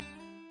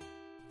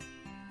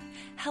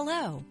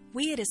Hello.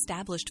 We at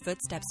Established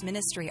Footsteps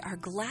Ministry are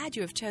glad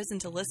you have chosen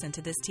to listen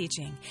to this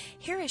teaching.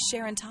 Here is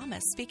Sharon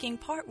Thomas speaking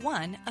part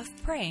 1 of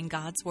Praying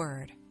God's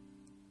Word.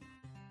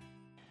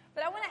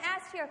 But I want to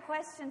ask you a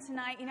question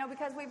tonight,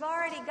 because we've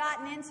already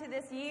gotten into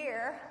this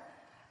year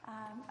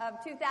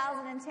of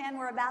 2010.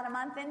 We're about a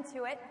month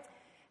into it.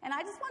 And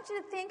I just want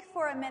you to think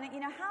for a minute,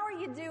 how are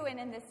you doing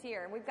in this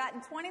year? We've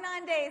gotten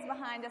 29 days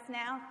behind us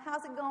now.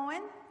 How's it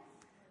going?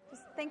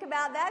 Just think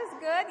about that. It's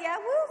good. Yeah,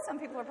 woo. Some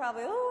people are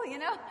probably,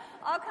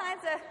 all kinds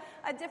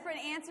of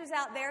different answers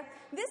out there.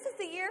 This is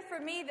the year for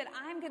me that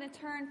I'm going to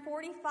turn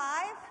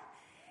 45.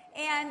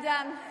 And,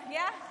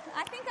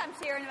 I think I'm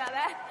sharing about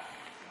that.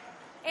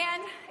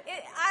 And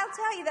I'll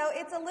tell you, though,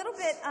 it's a little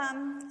bit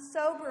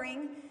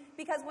sobering,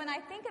 because when I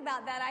think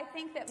about that, I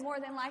think that more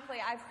than likely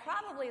I've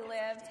probably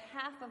lived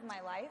half of my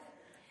life.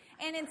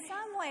 And in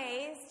some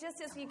ways,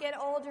 just as you get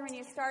older and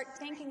you start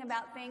thinking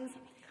about things,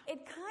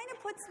 it kind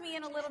of puts me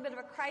in a little bit of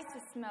a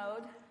crisis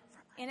mode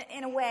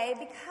in a way,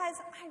 because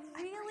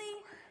I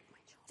really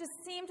just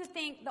seem to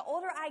think the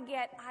older I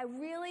get, I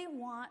really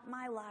want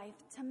my life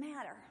to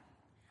matter.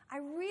 I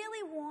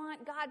really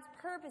want God's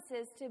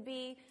purposes to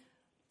be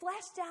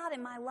fleshed out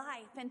in my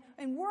life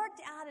and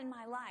worked out in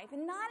my life,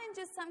 and not in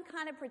just some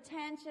kind of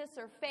pretentious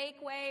or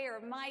fake way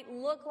or might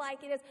look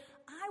like it is.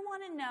 I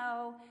want to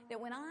know that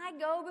when I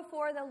go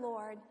before the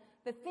Lord,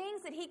 the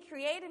things that He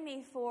created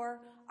me for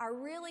are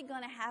really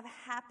going to have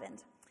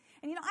happened.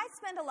 And I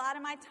spend a lot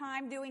of my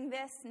time doing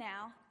this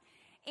now,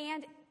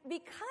 and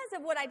because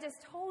of what I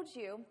just told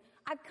you,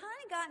 I've kind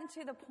of gotten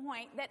to the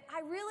point that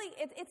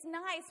it's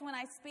nice when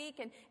I speak,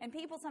 and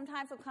people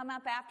sometimes will come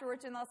up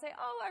afterwards and they'll say,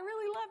 "Oh, I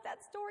really love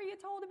that story you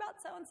told about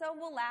so-and-so,"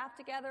 and we'll laugh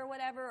together or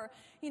whatever, or,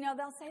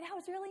 they'll say, "That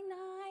was really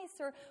nice,"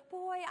 or,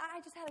 "Boy,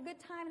 I just had a good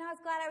time and I was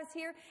glad I was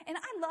here." And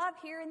I love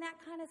hearing that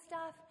kind of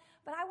stuff,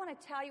 but I want to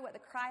tell you what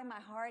the cry in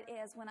my heart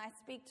is when I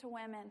speak to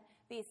women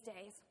these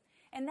days.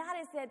 And that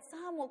is that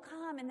some will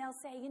come and they'll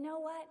say, "You know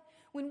what?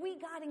 When we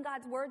got in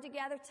God's Word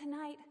together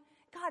tonight,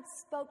 God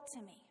spoke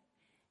to me.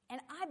 And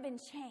I've been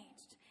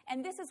changed.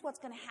 And this is what's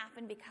going to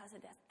happen because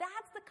of this."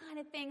 That's the kind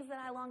of things that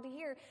I long to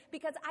hear.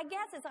 Because I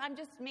guess as I'm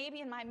just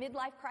maybe in my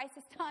midlife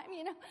crisis time,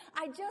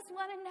 I just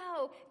want to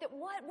know that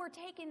what we're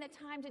taking the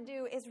time to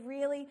do is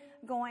really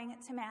going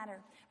to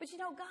matter. But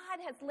God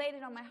has laid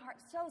it on my heart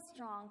so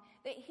strong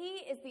that He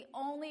is the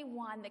only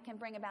one that can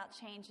bring about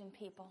change in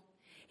people.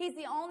 He's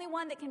the only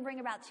one that can bring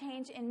about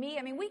change in me.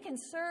 I mean, we can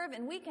serve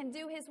and we can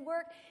do His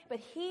work, but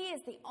He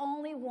is the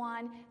only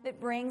one that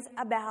brings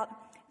about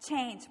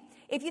change.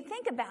 If you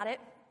think about it,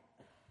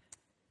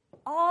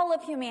 all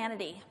of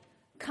humanity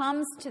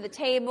comes to the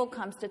table,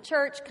 comes to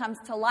church, comes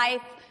to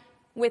life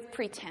with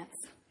pretense.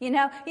 You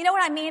know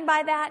what I mean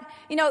by that?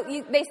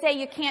 They say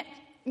you can't,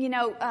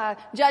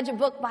 judge a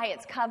book by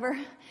its cover,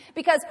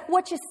 because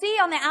what you see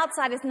on the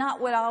outside is not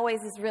what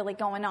always is really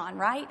going on,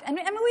 right? I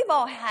mean, we've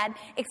all had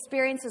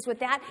experiences with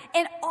that,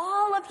 and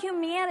all of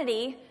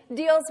humanity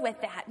deals with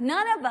that.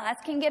 None of us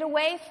can get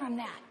away from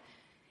that.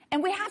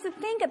 And we have to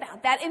think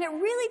about that, and it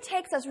really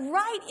takes us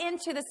right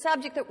into the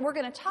subject that we're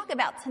going to talk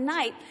about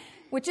tonight,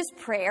 which is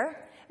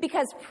prayer,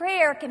 because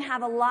prayer can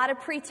have a lot of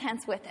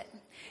pretense with it.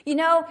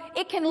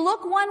 It can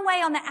look one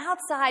way on the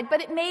outside,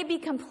 but it may be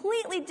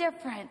completely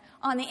different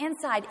on the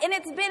inside. And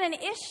it's been an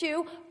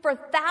issue for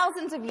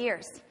thousands of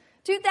years.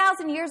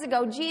 2,000 years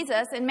ago,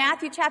 Jesus, in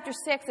Matthew chapter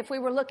 6, if we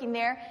were looking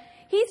there,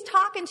 He's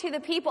talking to the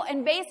people,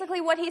 and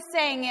basically what He's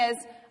saying is,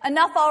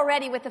 enough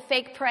already with the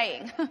fake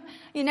praying.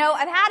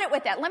 I've had it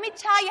with that. Let me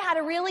tell you how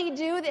to really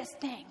do this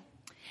thing.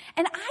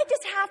 And I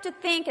just have to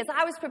think, as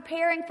I was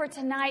preparing for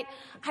tonight,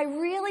 I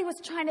really was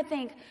trying to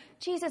think,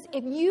 Jesus,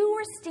 if you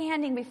were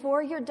standing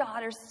before your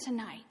daughters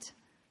tonight,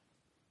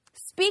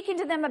 speaking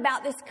to them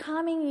about this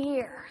coming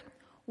year,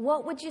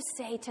 what would you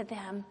say to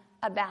them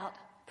about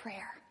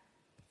prayer?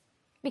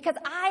 Because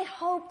I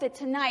hope that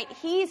tonight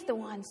He's the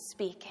one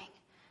speaking.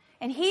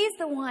 And He's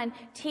the one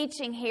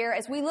teaching here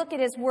as we look at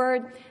His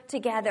Word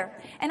together.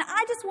 And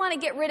I just want to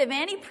get rid of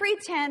any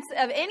pretense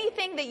of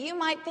anything that you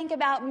might think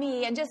about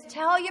me, and just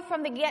tell you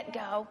from the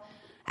get-go,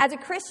 as a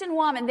Christian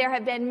woman, there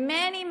have been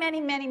many, many,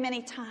 many,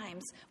 many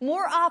times,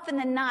 more often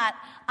than not,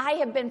 I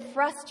have been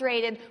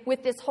frustrated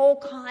with this whole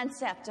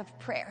concept of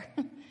prayer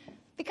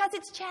because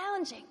it's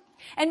challenging.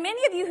 And many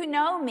of you who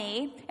know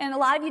me, and a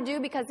lot of you do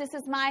because this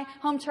is my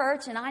home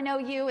church and I know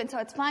you, and so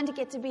it's fun to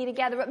get to be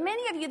together. But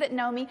many of you that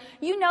know me,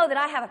 you know that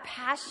I have a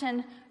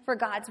passion for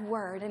God's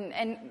Word.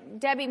 And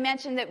Debbie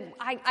mentioned that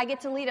I get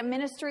to lead a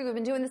ministry. We've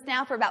been doing this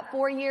now for about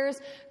 4 years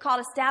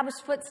called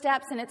Established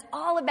Footsteps. And it's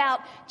all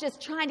about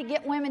just trying to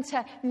get women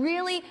to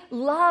really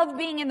love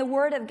being in the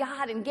Word of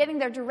God and getting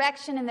their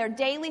direction and their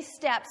daily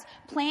steps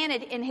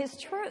planted in His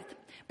truth.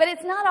 But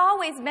it's not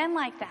always been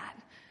like that.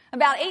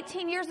 About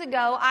 18 years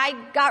ago, I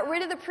got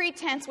rid of the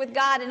pretense with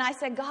God, and I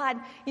said, "God,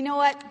 you know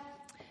what?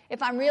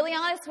 If I'm really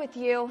honest with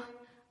you,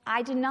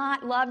 I do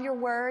not love your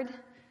Word.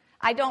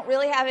 I don't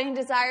really have any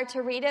desire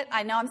to read it.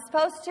 I know I'm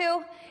supposed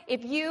to.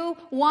 If you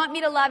want me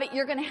to love it,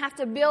 you're going to have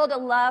to build a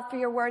love for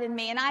your Word in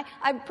me." And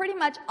I pretty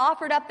much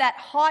offered up that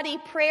haughty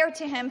prayer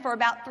to Him for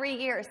about 3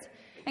 years.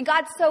 And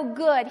God's so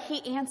good,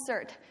 he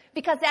answered.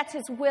 Because that's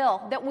his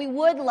will, that we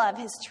would love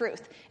his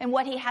truth and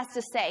what he has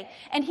to say.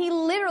 And he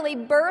literally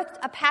birthed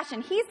a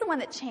passion. He's the one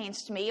that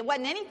changed me. It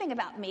wasn't anything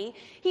about me.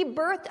 He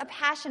birthed a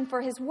passion for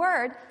his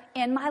word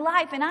in my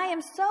life. And I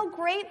am so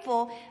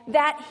grateful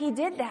that he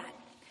did that.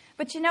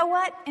 But you know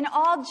what? In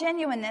all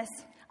genuineness,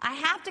 I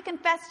have to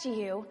confess to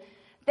you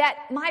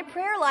that my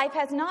prayer life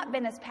has not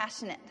been as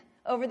passionate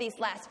over these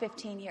last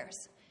 15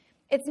 years.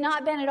 It's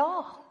not been at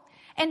all.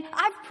 And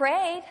I've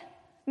prayed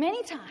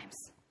many times.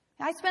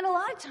 I spend a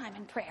lot of time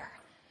in prayer.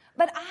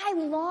 But I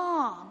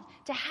long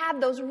to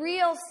have those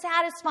real,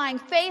 satisfying,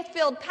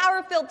 faith-filled,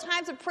 power-filled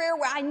times of prayer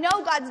where I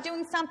know God's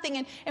doing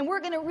something and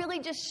we're going to really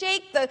just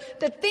shake the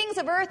things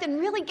of earth and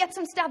really get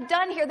some stuff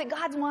done here that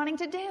God's wanting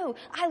to do.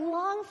 I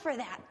long for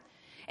that.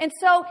 And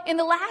so in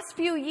the last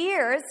few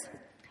years,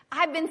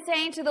 I've been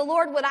saying to the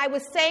Lord what I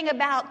was saying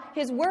about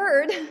his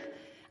word.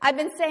 I've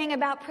been saying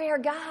about prayer.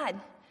 God,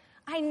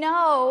 I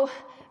know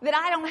that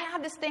I don't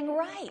have this thing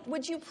right.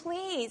 Would you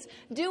please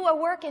do a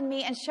work in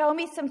me and show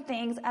me some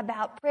things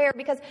about prayer?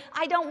 Because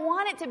I don't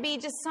want it to be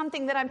just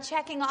something that I'm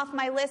checking off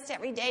my list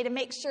every day to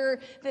make sure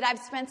that I've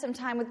spent some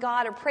time with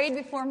God or prayed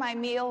before my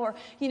meal or,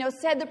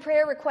 said the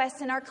prayer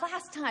requests in our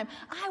class time.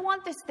 I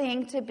want this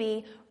thing to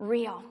be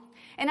real.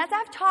 And as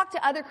I've talked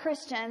to other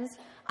Christians,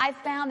 I've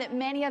found that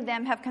many of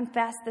them have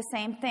confessed the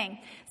same thing.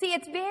 See,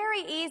 it's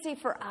very easy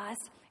for us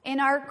in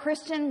our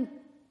Christian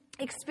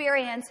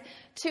experience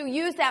to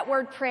use that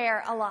word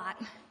prayer a lot,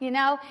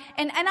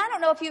 And I don't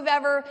know if you've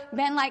ever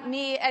been like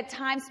me at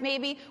times,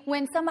 maybe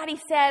when somebody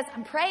says,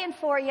 I'm praying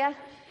for you.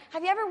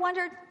 Have you ever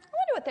wondered, I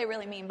wonder what they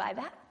really mean by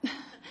that?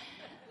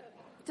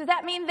 Does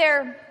that mean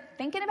they're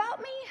thinking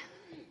about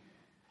me?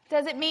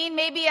 Does it mean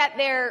maybe at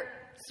their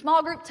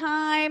small group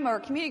time or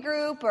community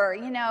group or,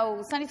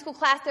 Sunday school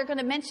class, they're going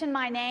to mention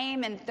my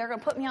name and they're going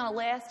to put me on a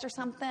list or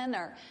something?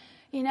 Or,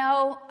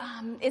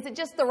 is it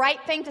just the right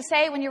thing to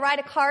say when you write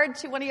a card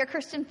to one of your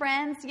Christian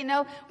friends,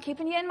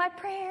 keeping you in my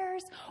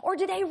prayers? Or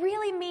do they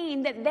really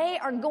mean that they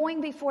are going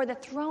before the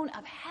throne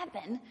of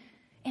heaven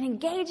and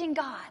engaging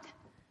God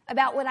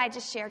about what I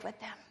just shared with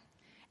them?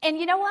 And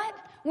you know what?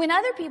 When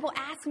other people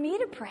ask me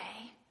to pray,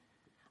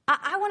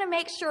 I want to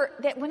make sure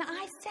that when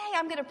I say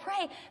I'm going to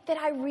pray, that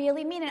I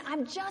really mean it.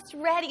 I'm just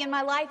ready in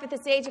my life at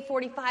this age of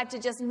 45 to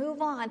just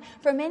move on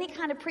from any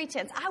kind of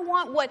pretense. I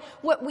want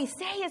what we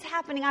say is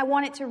happening, I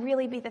want it to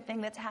really be the thing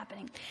that's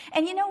happening.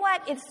 And you know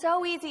what? It's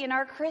so easy in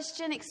our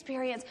Christian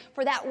experience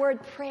for that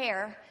word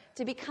prayer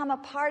to become a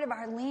part of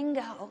our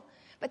lingo.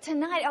 But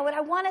tonight, what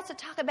I want us to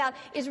talk about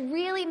is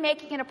really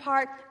making it a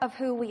part of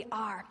who we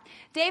are.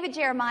 David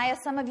Jeremiah,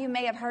 some of you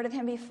may have heard of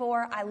him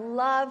before. I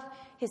love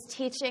his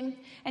teaching.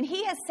 And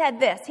he has said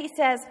this. He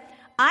says,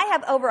 I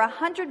have over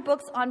 100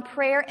 books on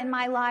prayer in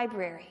my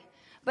library.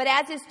 But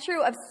as is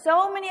true of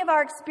so many of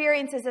our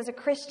experiences as a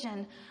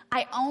Christian,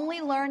 I only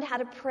learned how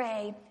to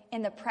pray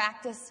in the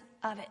practice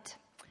of it.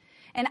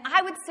 And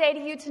I would say to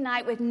you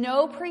tonight with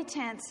no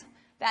pretense,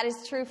 that is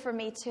true for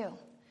me too.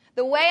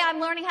 The way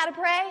I'm learning how to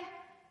pray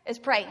is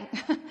praying,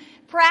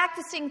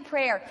 practicing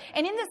prayer.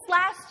 And in this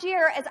last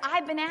year, as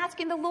I've been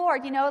asking the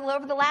Lord,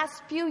 over the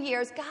last few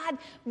years, God,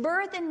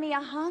 birth in me a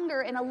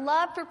hunger and a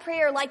love for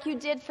prayer like you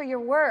did for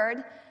your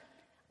word.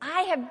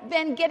 I have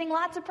been getting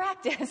lots of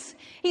practice.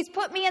 He's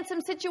put me in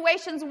some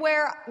situations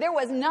where there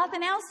was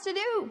nothing else to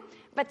do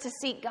but to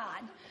seek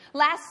God.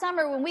 Last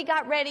summer when we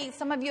got ready,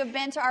 some of you have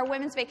been to our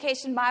Women's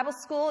Vacation Bible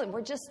School, and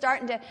we're just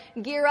starting to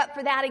gear up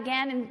for that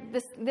again. And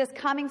this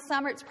coming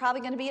summer, it's probably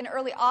going to be in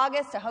early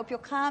August. I hope you'll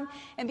come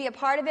and be a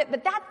part of it.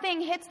 But that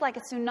thing hits like a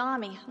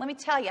tsunami, let me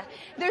tell you.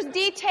 There's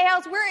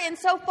details. We're in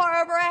so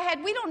far over our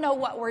head. We don't know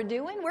what we're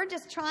doing. We're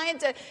just trying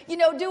to,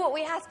 do what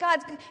we ask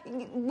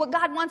what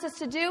God wants us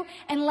to do.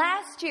 And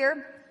last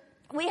year,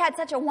 we had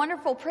such a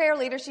wonderful prayer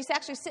leader. She's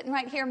actually sitting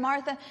right here,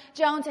 Martha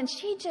Jones, and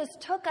she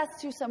just took us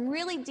to some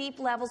really deep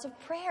levels of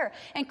prayer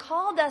and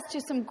called us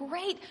to some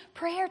great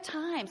prayer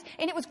times.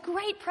 And it was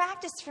great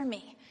practice for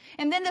me.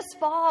 And then this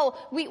fall,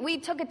 we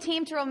took a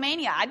team to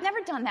Romania. I'd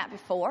never done that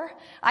before.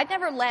 I'd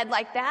never led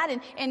like that.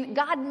 And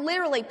God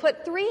literally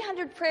put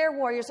 300 prayer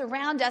warriors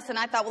around us. And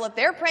I thought, well, if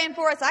they're praying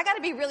for us, I got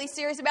to be really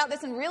serious about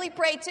this and really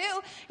pray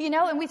too.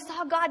 And we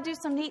saw God do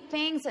some neat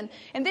things.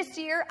 And this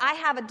year, I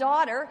have a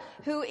daughter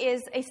who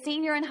is a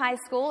senior in high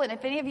school. And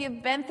if any of you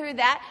have been through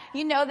that,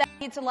 you know that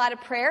needs a lot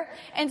of prayer.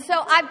 And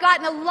so I've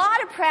gotten a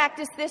lot of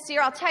practice this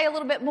year. I'll tell you a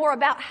little bit more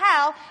about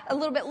how a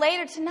little bit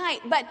later tonight.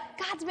 But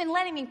God's been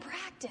letting me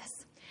practice.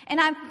 And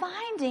I'm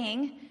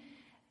finding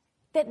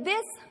that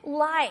this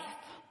life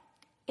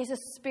is a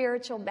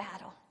spiritual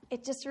battle.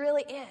 It just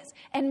really is.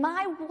 And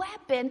my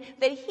weapon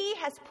that He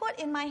has put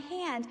in my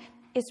hand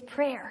is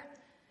prayer.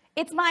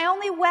 It's my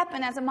only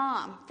weapon as a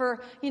mom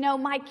for,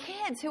 my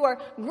kids who are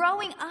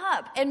growing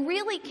up and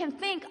really can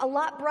think a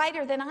lot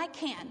brighter than I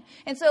can.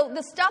 And so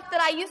the stuff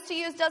that I used to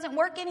use doesn't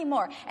work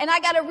anymore. And I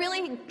got to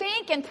really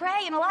think and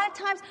pray. And a lot of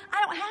times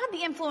I don't have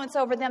the influence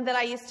over them that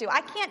I used to.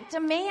 I can't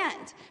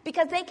demand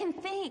because they can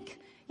think.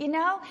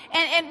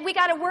 And we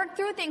got to work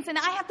through things, and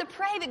I have to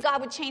pray that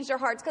God would change their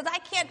hearts because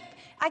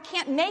I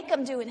can't make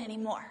them do it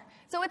anymore.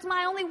 So it's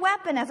my only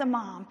weapon as a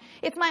mom.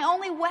 It's my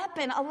only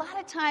weapon a lot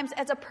of times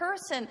as a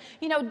person,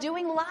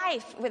 doing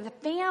life with a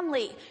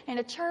family and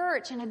a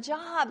church and a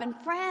job and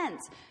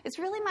friends. It's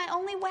really my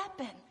only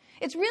weapon.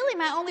 It's really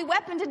my only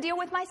weapon to deal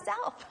with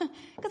myself,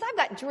 because I've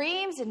got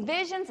dreams and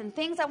visions and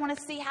things I want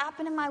to see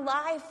happen in my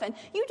life, and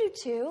you do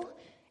too.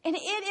 And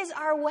it is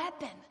our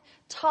weapon,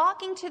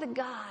 talking to the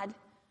God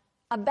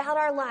about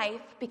our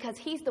life, because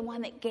he's the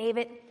one that gave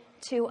it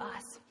to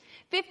us.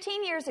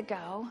 15 years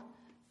ago,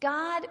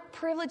 God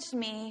privileged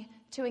me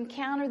to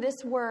encounter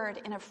this word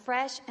in a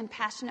fresh and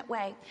passionate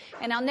way.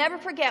 And I'll never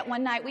forget,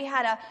 one night we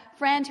had a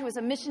friend who was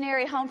a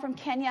missionary home from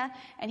Kenya,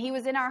 and he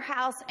was in our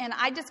house, and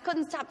I just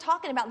couldn't stop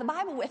talking about the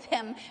Bible with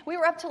him. We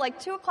were up till like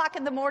 2 o'clock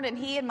in the morning,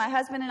 he and my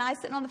husband and I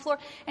sitting on the floor,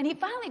 and he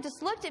finally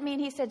just looked at me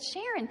and he said,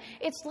 "Sharon,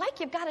 it's like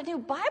you've got a new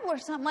Bible or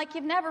something, like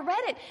you've never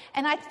read it."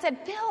 And I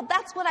said, "Phil,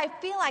 that's what I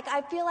feel like.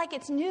 I feel like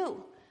it's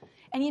new."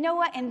 And you know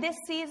what? In this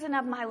season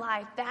of my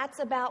life, that's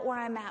about where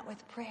I'm at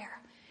with prayer.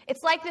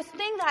 It's like this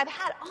thing that I've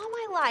had all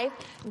my life.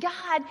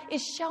 God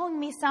is showing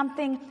me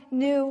something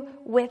new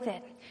with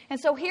it. And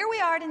so here we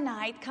are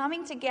tonight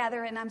coming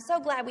together, and I'm so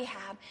glad we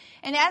have.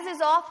 And as is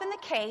often the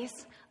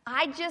case,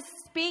 I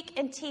just speak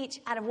and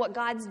teach out of what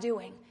God's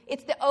doing.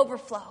 It's the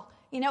overflow.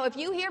 If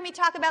you hear me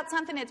talk about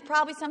something, it's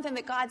probably something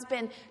that God's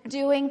been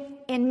doing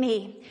in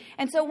me.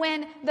 And so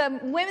when the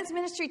women's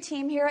ministry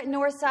team here at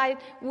Northside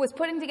was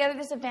putting together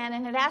this event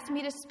and had asked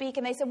me to speak,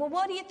 and they said, "Well,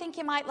 what do you think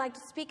you might like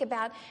to speak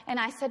about?" And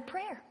I said,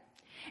 "Prayer."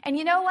 And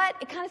you know what?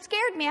 It kind of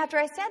scared me after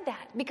I said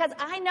that, because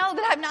I know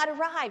that I've not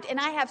arrived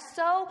and I have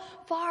so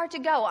far to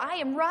go. I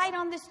am right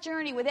on this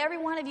journey with every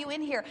one of you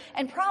in here,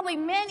 and probably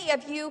many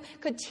of you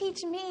could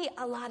teach me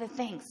a lot of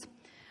things.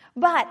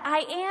 But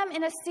I am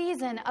in a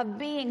season of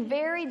being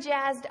very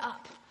jazzed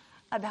up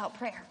about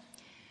prayer.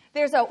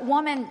 There's a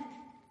woman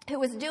who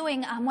was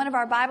doing one of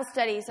our Bible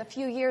studies a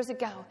few years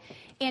ago,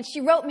 and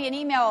she wrote me an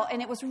email,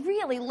 and it was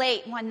really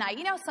late one night.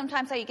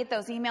 Sometimes how you get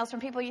those emails from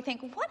people, you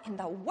think, "What in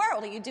the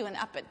world are you doing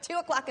up at 2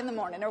 o'clock in the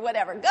morning or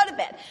whatever? Go to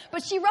bed."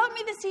 But she wrote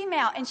me this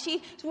email, and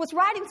she was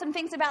writing some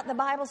things about the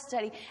Bible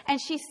study, and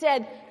she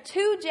said,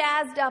 "Too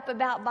jazzed up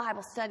about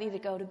Bible study to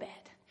go to bed."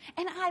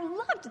 And I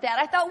loved that.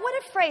 I thought, what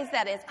a phrase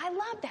that is. I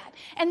love that.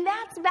 And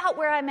that's about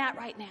where I'm at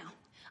right now.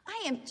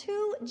 I am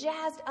too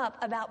jazzed up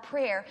about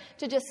prayer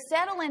to just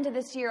settle into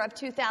this year of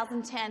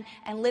 2010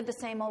 and live the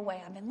same old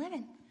way I've been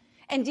living,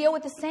 and deal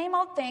with the same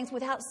old things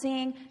without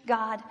seeing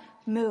God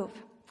move.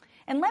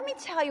 And let me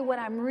tell you what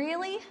I'm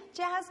really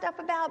jazzed up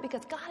about,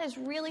 because God has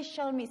really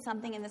shown me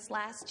something in this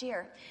last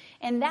year.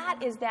 And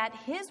that is that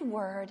his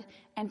word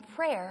and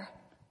prayer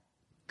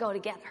go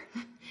together.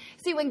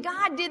 See, when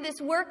God did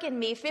this work in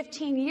me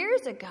 15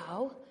 years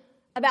ago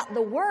about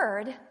the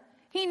word,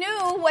 he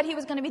knew what he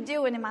was going to be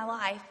doing in my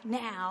life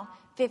now,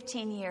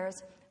 15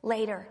 years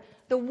later.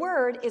 The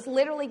word is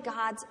literally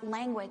God's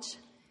language.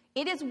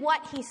 It is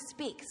what he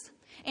speaks.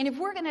 And if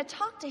we're going to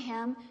talk to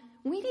him,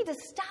 we need to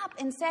stop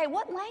and say,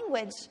 what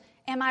language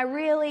am I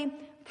really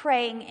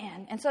praying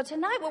in? And so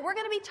tonight, what we're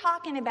going to be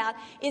talking about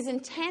is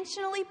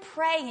intentionally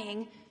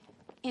praying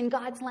in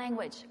God's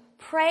language.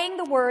 Praying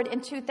the word in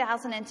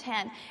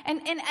 2010.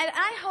 And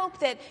I hope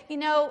that,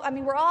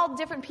 we're all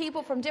different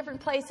people from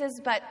different places,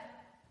 but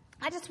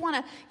I just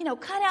want to,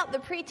 cut out the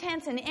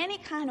pretense in any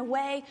kind of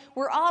way.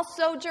 We're all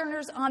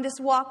sojourners on this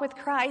walk with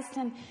Christ.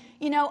 And,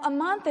 a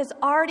month has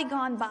already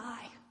gone by.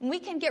 And we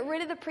can get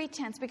rid of the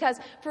pretense, because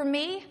for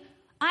me,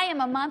 I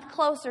am a month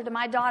closer to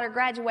my daughter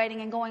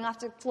graduating and going off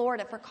to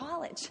Florida for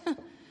college.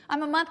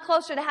 I'm a month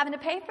closer to having to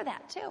pay for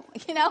that too,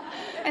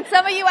 And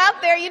some of you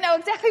out there, you know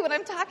exactly what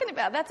I'm talking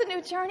about. That's a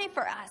new journey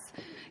for us.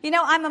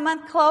 I'm a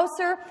month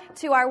closer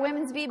to our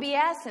women's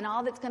VBS and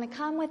all that's going to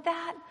come with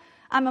that.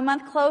 I'm a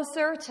month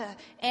closer to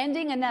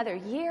ending another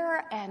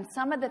year, and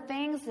some of the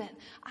things that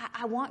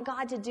I want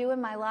God to do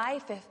in my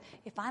life,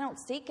 if I don't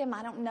seek him,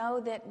 I don't know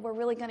that we're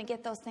really going to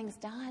get those things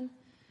done.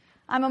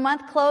 I'm a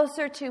month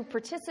closer to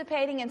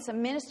participating in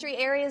some ministry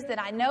areas that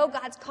I know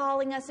God's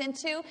calling us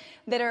into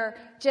that are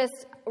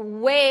just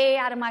way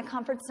out of my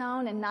comfort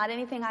zone and not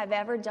anything I've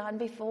ever done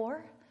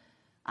before.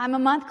 I'm a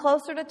month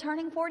closer to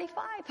turning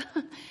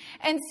 45.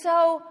 And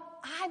so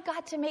I've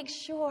got to make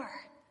sure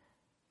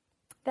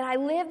that I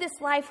live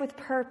this life with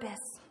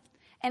purpose.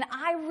 And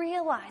I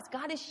realize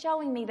God is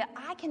showing me that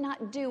I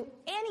cannot do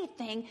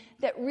anything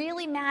that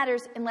really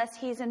matters unless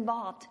he's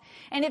involved.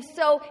 And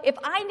if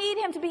I need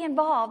him to be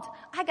involved,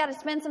 I got to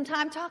spend some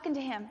time talking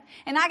to him.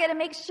 And I got to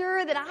make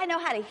sure that I know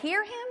how to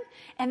hear him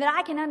and that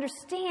I can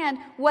understand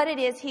what it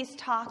is he's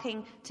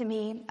talking to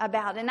me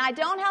about. And I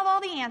don't have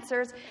all the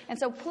answers. And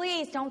so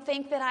please don't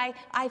think that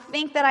I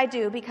think that I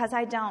do, because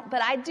I don't.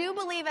 But I do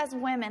believe as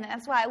women, and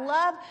that's why I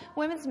love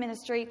women's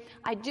ministry,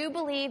 I do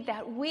believe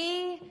that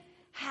we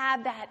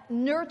have that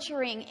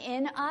nurturing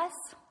in us,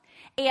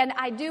 And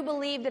I do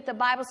believe that the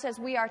Bible says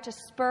we are to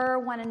spur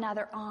one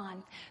another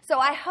on. So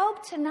I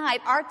hope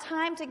tonight our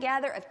time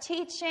together of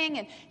teaching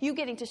and you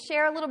getting to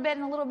share a little bit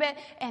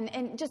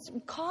and just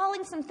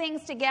calling some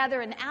things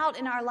together and out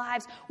in our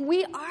lives,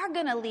 we are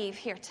going to leave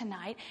here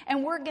tonight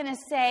and we're going to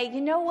say,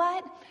 you know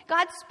what?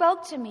 God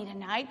spoke to me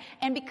tonight,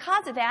 and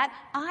because of that,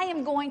 I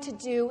am going to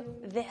do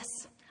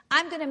this.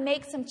 I'm going to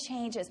make some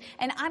changes,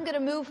 and I'm going to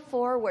move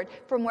forward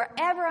from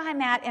wherever I'm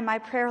at in my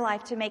prayer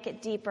life to make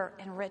it deeper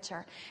and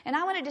richer. And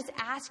I want to just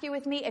ask you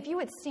with me, if you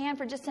would stand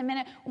for just a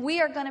minute, we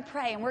are going to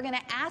pray, and we're going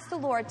to ask the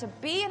Lord to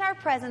be in our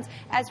presence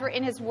as we're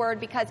in His Word,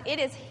 because it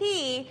is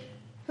He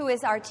who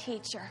is our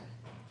teacher.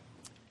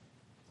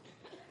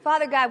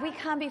 Father God, we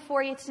come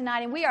before you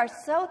tonight, and we are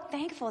so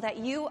thankful that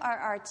you are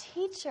our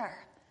teacher.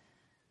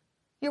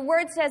 Your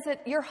Word says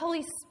that your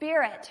Holy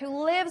Spirit,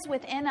 who lives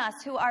within us,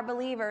 who are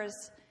believers,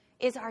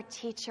 is our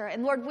teacher.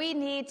 And Lord, we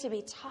need to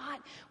be taught.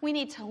 We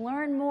need to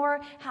learn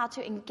more how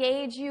to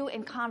engage you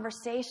in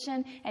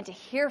conversation and to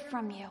hear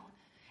from you.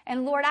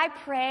 And Lord, I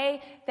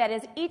pray that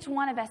as each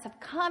one of us have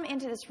come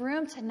into this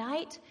room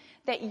tonight,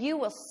 that you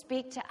will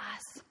speak to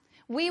us.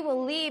 We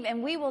will leave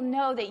and we will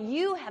know that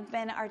you have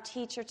been our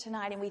teacher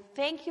tonight. And we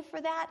thank you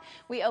for that.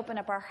 We open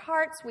up our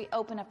hearts. We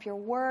open up your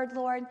word,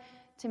 Lord,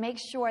 to make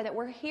sure that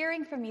we're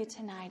hearing from you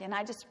tonight. And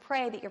I just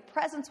pray that your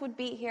presence would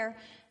be here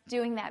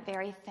doing that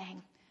very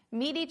thing.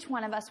 Meet each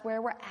one of us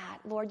where we're at.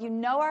 Lord, you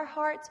know our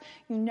hearts.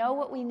 You know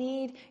what we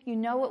need. You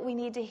know what we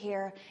need to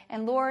hear.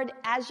 And Lord,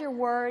 as your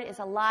word is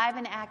alive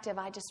and active,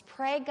 I just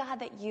pray, God,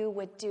 that you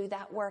would do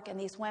that work in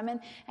these women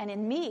and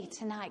in me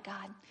tonight,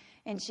 God.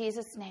 In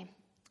Jesus' name,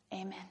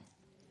 amen.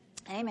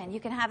 Amen. You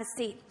can have a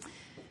seat.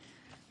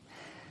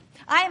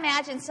 I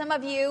imagine some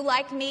of you,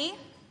 like me,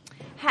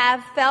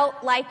 have felt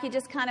like you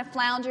just kind of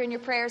flounder in your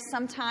prayers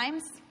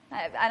sometimes.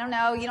 I don't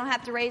know. You don't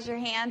have to raise your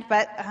hand,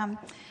 but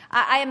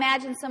I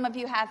imagine some of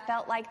you have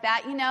felt like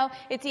that. You know,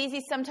 it's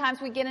easy sometimes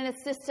we get in a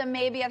system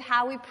maybe of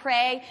how we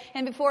pray,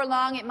 and before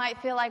long it might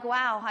feel like,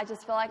 wow, I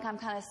just feel like I'm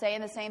kind of saying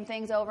the same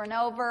things over and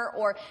over.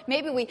 Or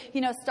maybe we,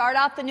 start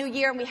off the new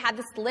year and we have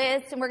this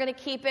list and we're going to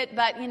keep it,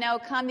 but,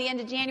 come the end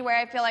of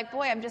January, I feel like,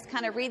 boy, I'm just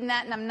kind of reading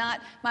that and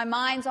my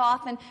mind's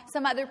off in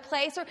some other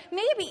place. Or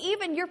maybe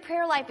even your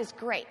prayer life is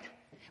great.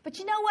 But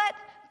you know what?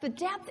 The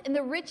depth and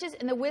the riches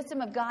and the wisdom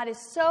of God is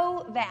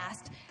so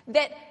vast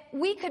that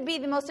we could be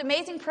the most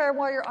amazing prayer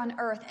warrior on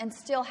earth and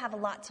still have a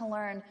lot to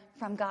learn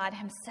from God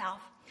himself.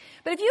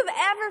 But if you've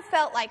ever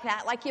felt like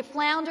that, like you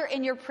flounder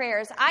in your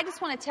prayers, I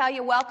just want to tell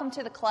you, welcome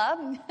to the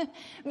club,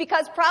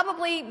 because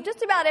probably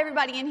just about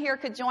everybody in here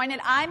could join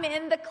it. I'm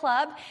in the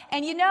club,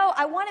 and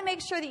I want to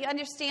make sure that you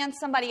understand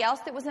somebody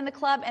else that was in the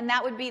club, and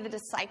that would be the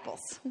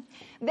disciples.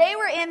 They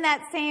were in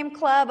that same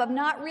club of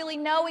not really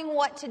knowing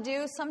what to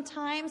do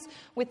sometimes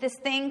with this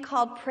thing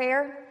called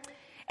prayer.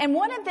 And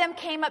one of them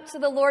came up to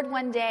the Lord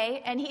one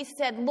day, and he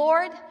said,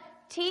 Lord,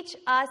 teach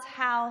us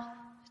how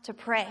to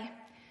pray.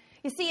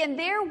 You see, in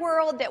their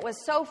world that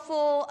was so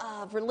full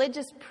of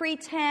religious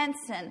pretense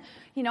and,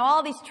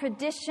 all these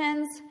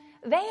traditions,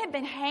 they had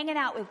been hanging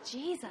out with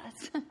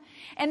Jesus.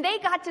 And they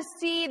got to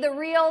see the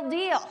real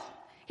deal.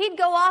 He'd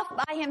go off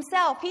by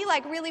himself. He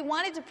really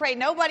wanted to pray.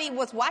 Nobody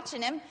was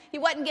watching him. He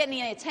wasn't getting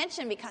any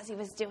attention because he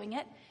was doing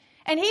it.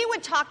 And he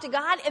would talk to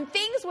God and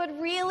things would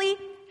really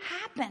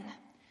happen.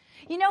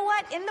 You know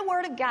what? In the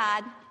Word of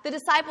God, the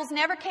disciples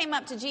never came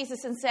up to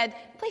Jesus and said,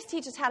 please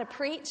teach us how to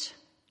preach.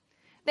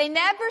 They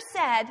never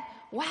said,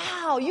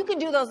 wow, you can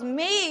do those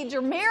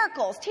major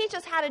miracles. Teach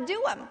us how to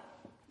do them.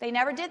 They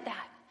never did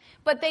that.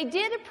 But they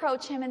did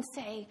approach him and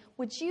say,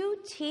 would you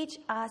teach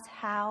us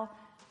how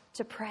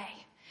to pray?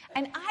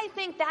 And I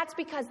think that's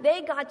because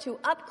they got to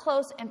up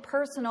close and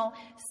personal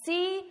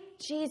see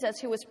Jesus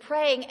who was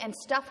praying and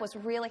stuff was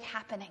really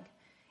happening.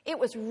 It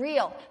was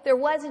real. There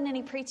wasn't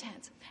any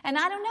pretense. And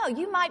I don't know,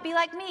 you might be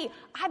like me.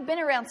 I've been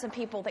around some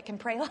people that can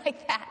pray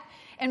like that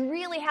and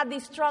really have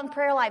these strong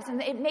prayer lives.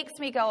 And it makes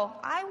me go,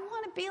 I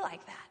want to be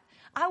like that.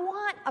 I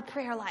want a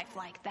prayer life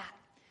like that.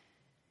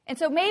 And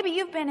so maybe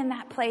you've been in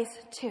that place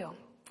too.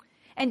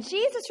 And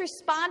Jesus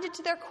responded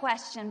to their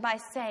question by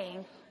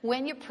saying,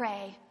 when you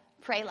pray,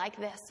 pray like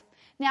this.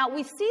 Now,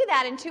 we see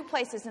that in two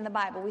places in the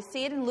Bible. We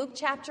see it in Luke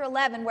chapter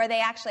 11 where they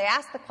actually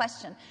ask the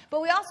question.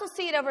 But we also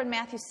see it over in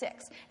Matthew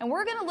 6. And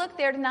we're going to look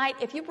there tonight.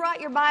 If you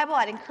brought your Bible,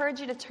 I'd encourage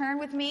you to turn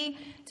with me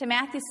to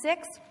Matthew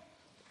 6.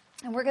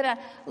 And we're going to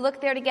look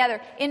there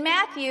together. In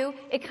Matthew,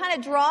 it kind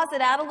of draws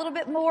it out a little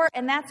bit more.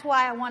 And that's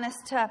why I want us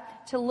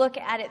to look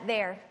at it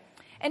there.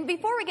 And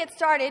before we get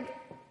started,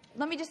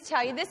 let me just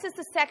tell you, this is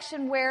the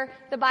section where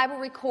the Bible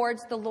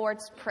records the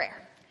Lord's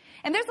Prayer.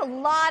 And there's a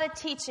lot of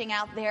teaching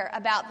out there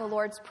about the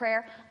Lord's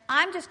Prayer.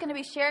 I'm just going to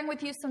be sharing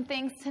with you some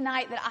things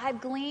tonight that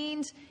I've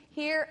gleaned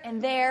here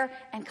and there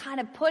and kind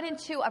of put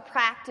into a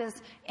practice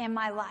in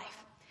my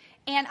life.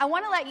 And I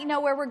want to let you know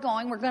where we're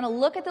going. We're going to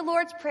look at the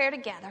Lord's Prayer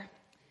together.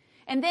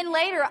 And then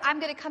later, I'm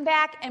going to come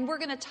back and we're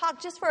going to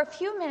talk just for a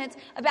few minutes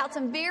about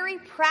some very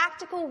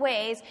practical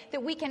ways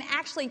that we can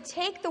actually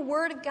take the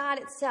Word of God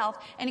itself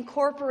and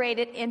incorporate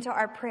it into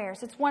our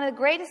prayers. It's one of the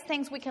greatest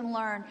things we can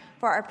learn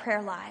for our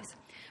prayer lives.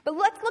 But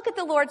let's look at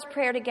the Lord's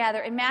Prayer together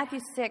in Matthew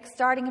 6,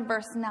 starting in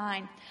verse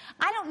 9.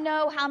 I don't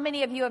know how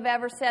many of you have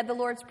ever said the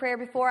Lord's Prayer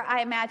before.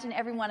 I imagine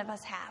every one of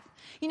us have.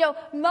 You know,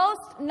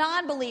 most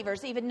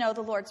non-believers even know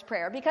the Lord's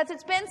Prayer because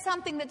it's been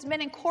something that's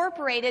been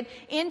incorporated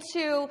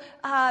into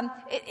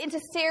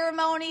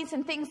ceremonies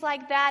and things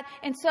like that.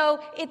 And so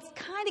it's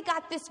kind of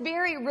got this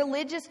very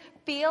religious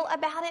feel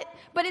about it.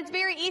 But it's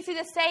very easy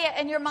to say it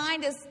and your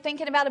mind is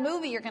thinking about a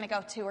movie you're going to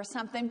go to or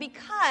something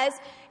because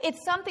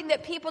it's something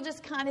that people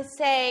just kind of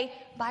say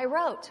by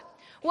rote.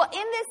 Well, in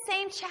this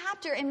same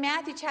chapter, in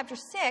Matthew chapter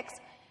 6,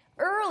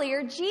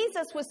 earlier,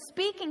 Jesus was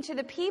speaking to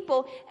the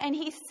people and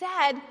he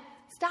said,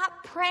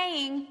 stop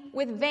praying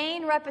with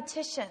vain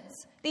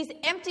repetitions. These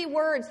empty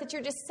words that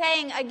you're just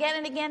saying again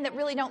and again that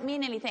really don't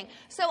mean anything.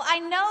 So I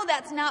know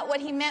that's not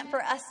what he meant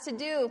for us to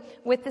do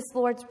with this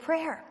Lord's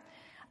Prayer.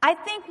 I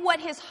think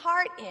what his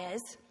heart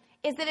is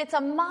that it's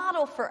a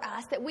model for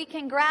us that we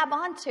can grab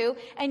onto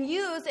and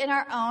use in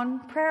our own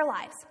prayer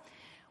lives.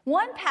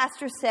 One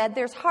pastor said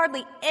there's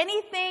hardly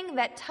anything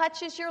that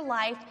touches your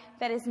life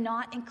that is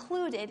not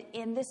included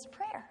in this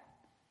prayer.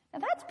 Now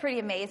that's pretty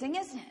amazing,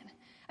 isn't it?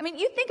 I mean,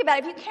 you think about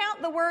it. If you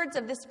count the words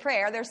of this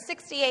prayer, there's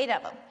 68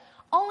 of them.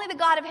 Only the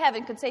God of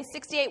heaven could say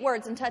 68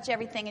 words and touch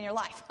everything in your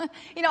life.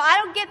 You know, I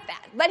don't get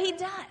that, but he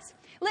does.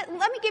 Let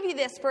me give you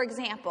this, for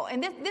example.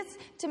 And this,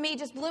 to me,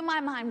 just blew my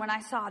mind when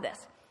I saw this.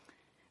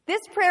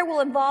 This prayer will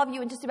involve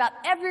you in just about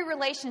every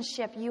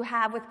relationship you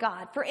have with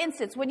God. For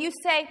instance, when you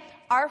say,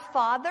 Our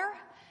Father,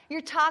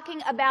 you're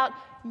talking about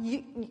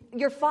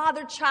your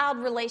father-child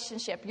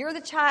relationship. You're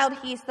the child,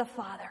 he's the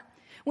father.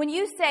 When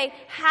you say,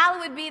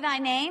 Hallowed be thy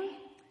name,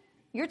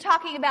 you're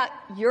talking about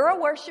you're a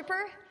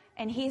worshiper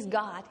and he's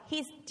God.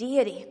 He's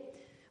deity.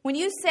 When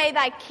you say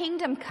thy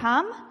kingdom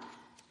come,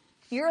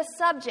 you're a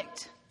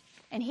subject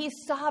and he's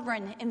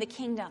sovereign in the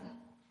kingdom.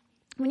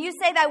 When you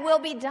say thy will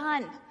be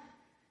done,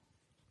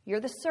 you're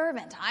the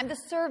servant. I'm the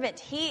servant.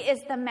 He is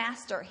the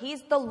master.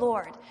 He's the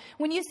Lord.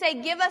 When you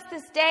say give us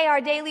this day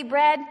our daily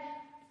bread,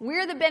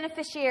 we're the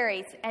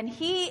beneficiaries and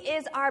he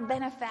is our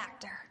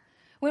benefactor.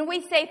 When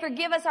we say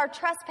forgive us our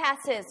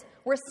trespasses,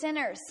 we're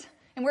sinners.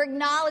 And we're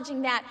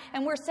acknowledging that,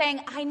 and we're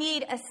saying, I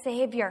need a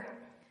Savior.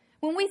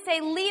 When we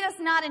say, lead us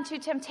not into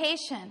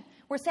temptation,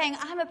 we're saying,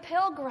 I'm a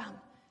pilgrim,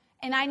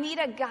 and I need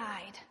a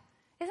guide.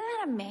 Isn't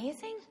that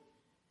amazing?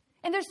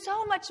 And there's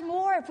so much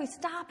more if we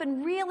stop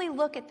and really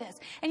look at this.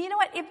 And you know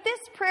what? If this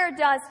prayer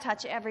does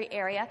touch every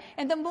area,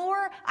 and the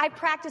more I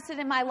practice it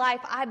in my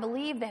life, I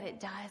believe that it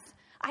does.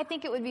 I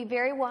think it would be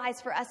very wise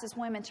for us as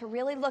women to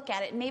really look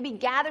at it and maybe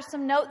gather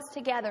some notes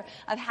together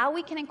of how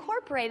we can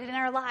incorporate it in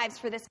our lives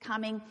for this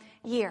coming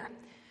year.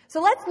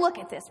 So let's look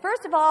at this.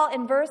 First of all,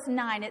 in verse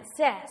 9, it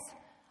says,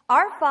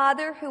 Our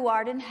Father who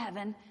art in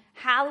heaven,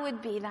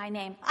 hallowed be thy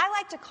name. I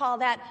like to call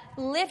that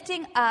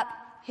lifting up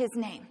his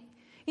name.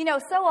 You know,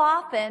 so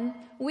often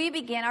we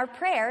begin our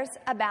prayers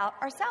about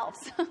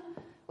ourselves.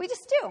 We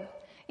just do.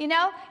 You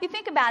know, you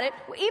think about it,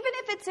 even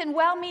if it's in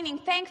well-meaning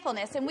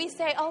thankfulness, and we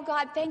say, oh,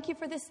 God, thank you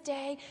for this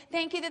day.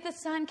 Thank you that the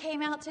sun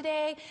came out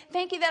today.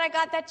 Thank you that I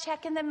got that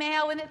check in the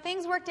mail and that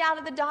things worked out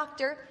at the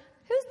doctor.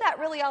 Who's that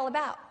really all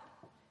about?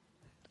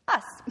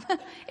 Us.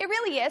 It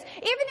really is.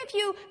 Even if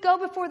you go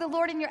before the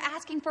Lord and you're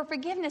asking for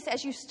forgiveness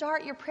as you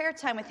start your prayer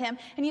time with him,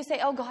 and you say,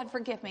 oh, God,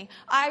 forgive me.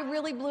 I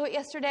really blew it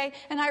yesterday,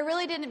 and I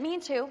really didn't mean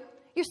to.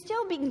 You're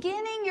still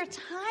beginning your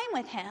time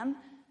with him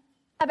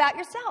about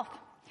yourself.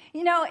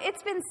 You know,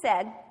 it's been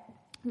said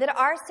that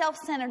our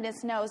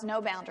self-centeredness knows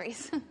no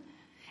boundaries.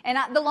 And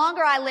the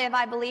longer I live,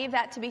 I believe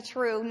that to be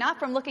true, not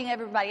from looking at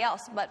everybody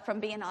else, but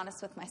from being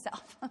honest with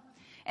myself.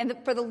 And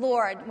for the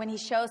Lord, when he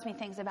shows me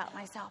things about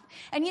myself.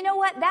 And you know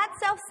what? That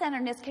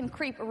self-centeredness can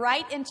creep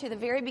right into the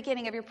very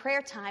beginning of your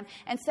prayer time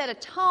and set a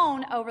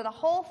tone over the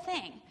whole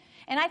thing.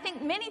 And I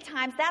think many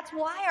times that's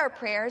why our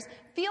prayers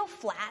feel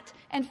flat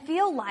and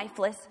feel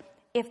lifeless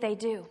if they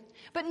do.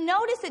 But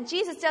notice that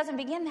Jesus doesn't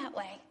begin that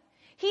way.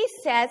 He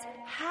says,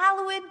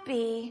 hallowed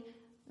be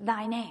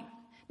thy name.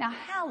 Now,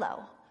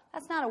 hallow,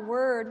 that's not a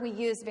word we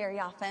use very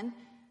often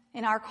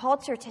in our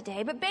culture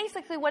today, but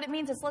basically what it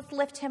means is let's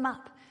lift him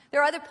up.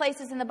 There are other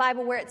places in the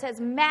Bible where it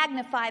says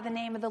magnify the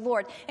name of the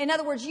Lord. In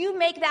other words, you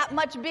make that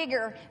much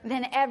bigger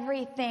than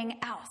everything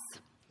else.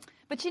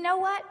 But you know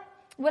what?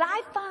 What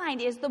I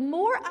find is the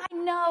more I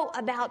know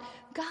about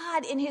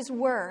God in his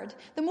word,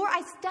 the more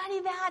I study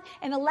that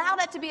and allow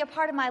that to be a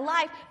part of my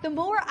life, the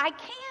more I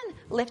can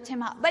lift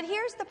him up. But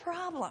here's the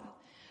problem.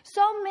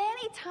 So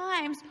many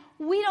times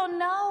we don't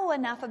know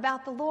enough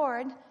about the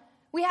Lord.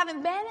 We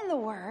haven't been in the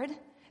word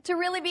to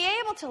really be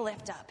able to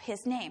lift up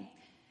his name.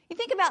 You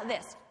think about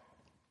this.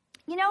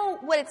 You know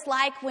what it's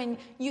like when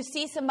you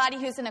see somebody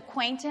who's an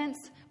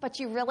acquaintance, but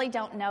you really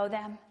don't know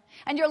them?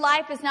 And your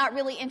life is not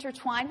really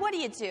intertwined. What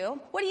do?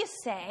 What do you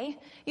say?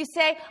 You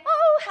say,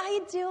 oh, how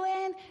you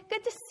doing?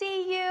 Good to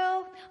see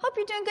you. Hope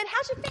you're doing good.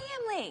 How's your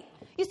family?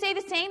 You say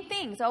the same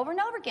things over and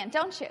over again,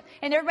 don't you?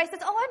 And everybody says,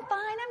 oh, I'm fine.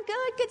 I'm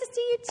good. Good to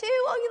see you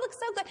too. Oh, you look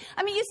so good.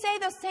 I mean, you say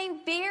those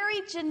same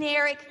very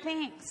generic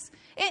things.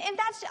 And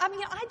that's,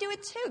 I do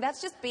it too.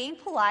 That's just being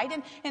polite,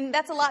 and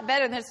that's a lot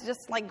better than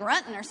just like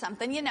grunting or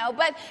something,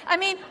 But,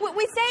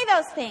 we say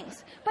those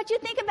things. But you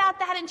think about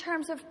that in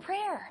terms of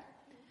prayer.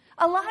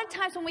 A lot of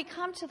times when we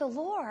come to the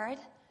Lord,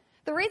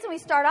 the reason we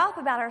start off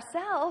about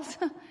ourselves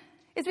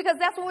is because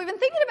that's what we've been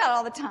thinking about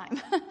all the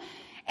time.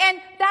 And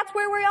that's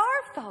where we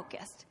are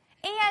focused.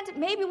 And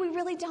maybe we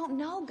really don't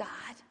know God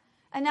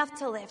enough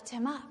to lift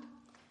him up.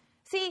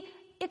 See,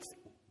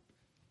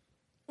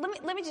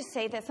 let me just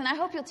say this, and I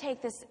hope you'll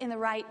take this in the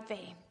right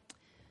vein.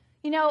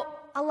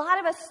 A lot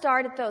of us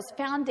start at those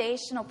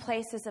foundational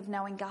places of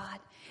knowing God.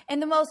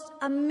 And the most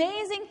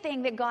amazing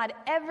thing that God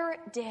ever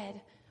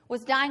did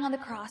was dying on the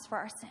cross for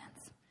our sins.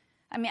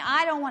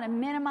 I don't want to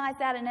minimize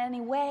that in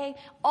any way.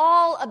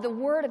 All of the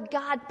Word of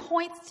God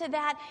points to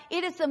that.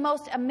 It is the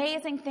most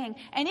amazing thing.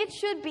 And it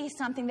should be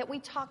something that we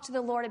talk to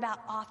the Lord about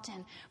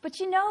often. But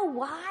you know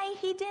why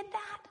he did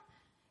that?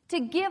 To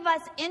give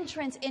us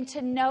entrance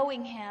into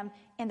knowing him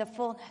in the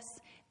fullness.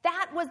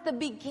 That was the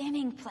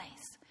beginning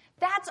place.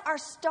 That's our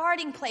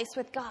starting place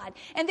with God.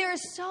 And there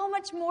is so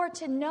much more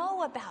to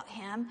know about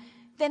him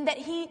than that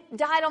he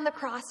died on the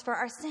cross for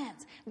our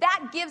sins.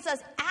 That gives us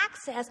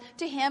access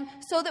to him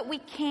so that we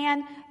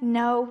can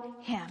know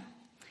him.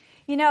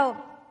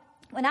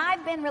 When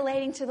I've been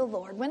relating to the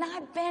Lord, when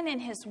I've been in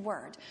his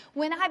word,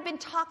 when I've been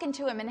talking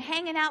to him and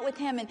hanging out with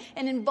him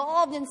and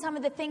involved in some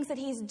of the things that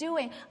he's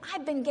doing,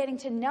 I've been getting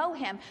to know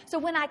him. So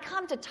when I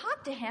come to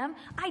talk to him,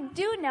 I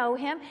do know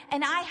him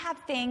and I have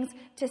things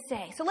to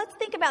say. So let's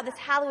think about this,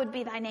 hallowed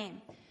be thy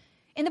name.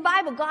 In the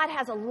Bible, God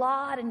has a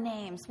lot of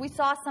names. We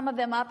saw some of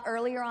them up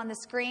earlier on the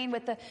screen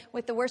with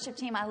the worship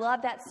team. I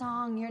love that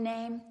song, Your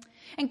Name.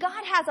 And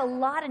God has a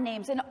lot of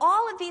names, and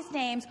all of these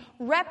names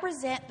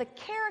represent the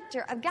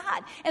character of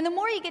God. And the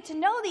more you get to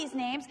know these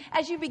names,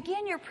 as you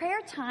begin your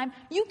prayer time,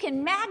 you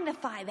can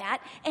magnify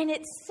that, and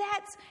it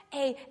sets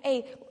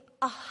a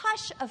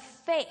hush of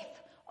faith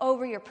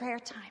over your prayer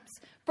times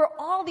for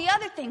all the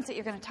other things that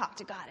you're going to talk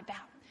to God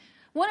about.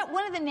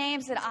 One of the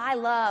names that I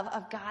love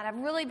of God, I've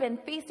really been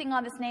feasting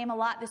on this name a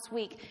lot this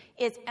week,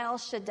 is El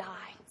Shaddai.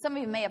 Some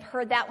of you may have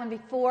heard that one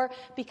before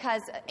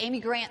because Amy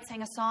Grant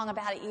sang a song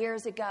about it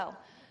years ago.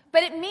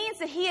 But it means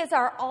that he is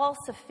our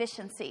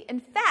all-sufficiency.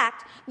 In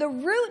fact, the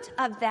root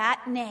of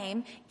that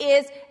name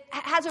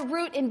has a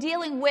root in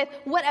dealing with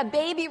what a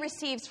baby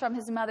receives from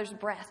his mother's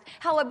breast.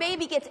 How a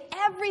baby gets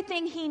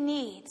everything he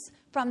needs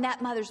from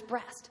that mother's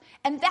breast.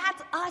 And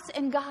that's us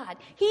and God.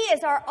 He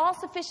is our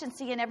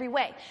all-sufficiency in every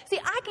way. See,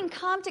 I can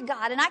come to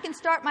God and I can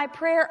start my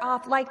prayer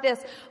off like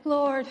this.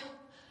 Lord,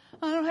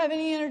 I don't have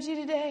any energy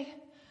today.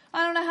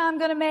 I don't know how I'm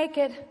going to make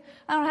it.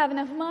 I don't have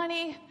enough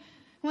money.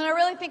 When I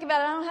really think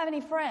about it, I don't have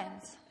any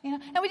friends.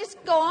 And we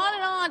just go on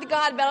and on to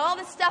God about all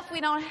this stuff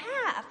we don't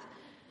have.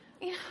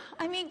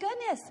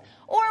 Goodness.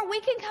 Or we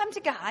can come to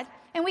God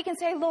and we can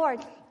say, Lord,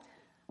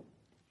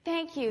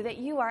 thank you that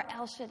you are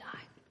El Shaddai.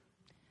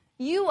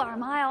 You are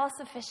my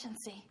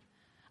all-sufficiency.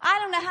 I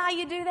don't know how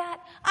you do that.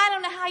 I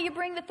don't know how you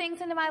bring the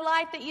things into my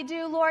life that you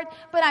do, Lord,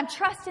 but I'm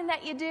trusting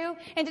that you do.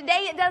 And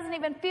today it doesn't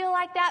even feel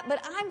like that, but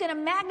I'm going to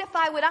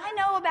magnify what I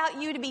know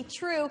about you to be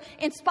true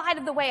in spite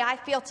of the way I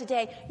feel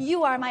today.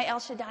 You are my El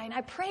Shaddai, and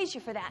I praise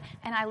you for that,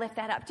 and I lift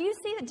that up. Do you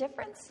see the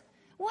difference?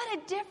 What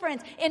a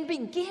difference in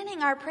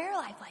beginning our prayer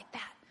life like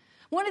that.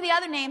 One of the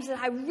other names that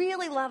I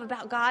really love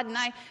about God, and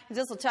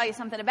this will tell you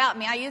something about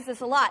me, I use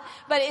this a lot,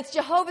 but it's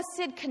Jehovah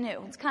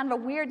Sidkenu. It's kind of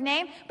a weird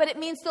name, but it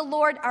means the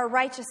Lord our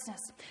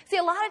righteousness. See,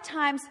 a lot of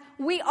times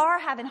we are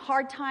having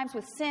hard times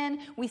with sin.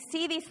 We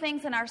see these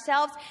things in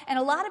ourselves, and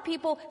a lot of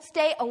people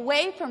stay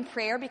away from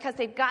prayer because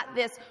they've got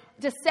this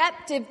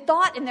deceptive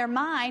thought in their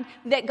mind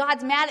that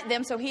God's mad at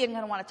them, so he isn't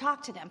going to want to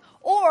talk to them.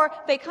 Or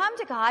they come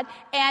to God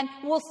and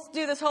we'll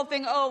do this whole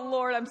thing, oh,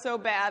 Lord, I'm so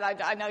bad.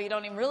 I know you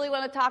don't even really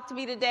want to talk to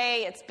me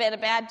today. It's been a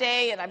bad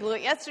day, and I blew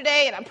it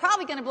yesterday, and I'm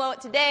probably going to blow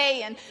it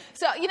today. And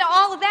so,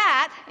 all of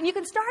that. And you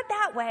can start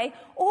that way,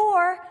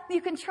 or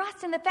you can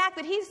trust in the fact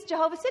that he's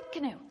Jehovah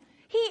Sidkenu.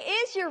 He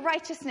is your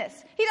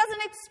righteousness. He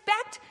doesn't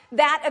expect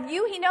that of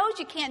you. He knows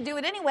you can't do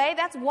it anyway.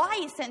 That's why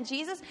he sent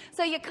Jesus.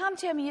 So you come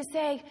to him and you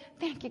say,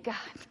 thank you, God.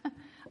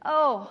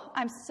 Oh,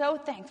 I'm so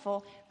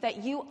thankful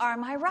that you are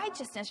my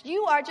righteousness.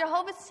 You are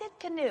Jehovah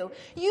Sidkenu.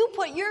 You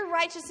put your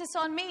righteousness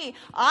on me.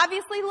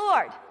 Obviously,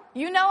 Lord,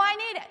 you know I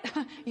need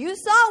it. You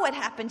saw what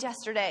happened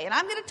yesterday, and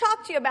I'm going to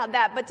talk to you about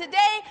that. But today,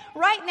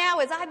 right now,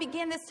 as I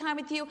begin this time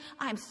with you,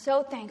 I'm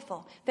so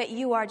thankful that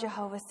you are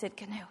Jehovah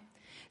Sidkenu.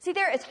 See,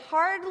 there is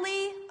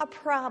hardly a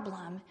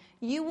problem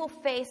you will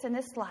face in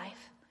this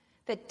life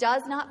that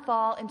does not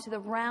fall into the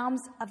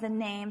realms of the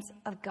names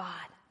of God.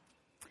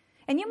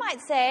 And you might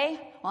say,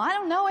 well, I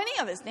don't know any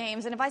of his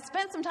names, and if I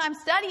spend some time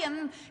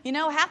studying,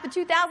 half the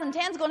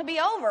 2010 is going to be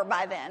over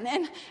by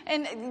then.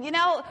 And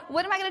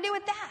what am I going to do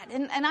with that?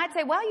 And I'd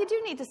say, well, you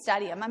do need to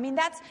study them.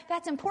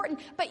 That's important.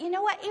 But you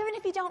know what? Even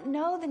if you don't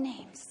know the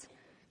names,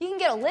 you can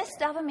get a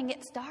list of them and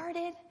get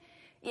started.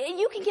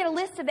 You can get a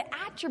list of the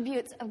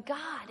attributes of God,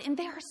 and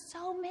there are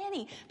so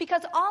many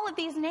because all of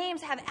these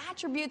names have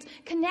attributes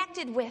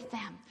connected with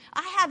them.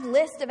 I have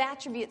lists of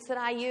attributes that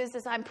I use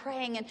as I'm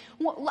praying, and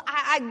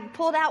I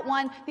pulled out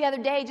one the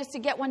other day just to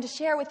get one to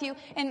share with you,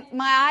 and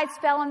my eyes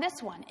fell on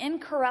this one,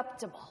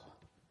 incorruptible.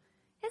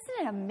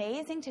 Isn't it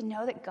amazing to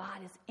know that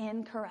God is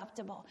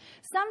incorruptible?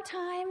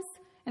 Sometimes,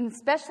 and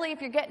especially if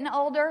you're getting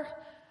older,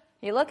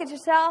 you look at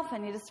yourself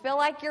and you just feel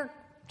like you're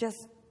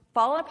just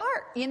falling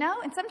apart,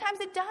 and sometimes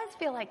it does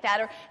feel like that.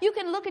 Or you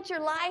can look at your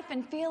life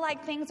and feel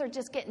like things are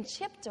just getting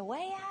chipped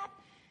away at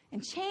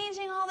and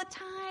changing all the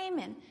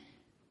time.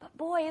 But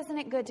boy, isn't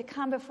it good to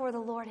come before the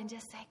Lord and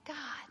just say, God,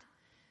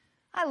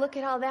 I look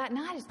at all that and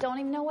I just don't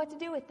even know what to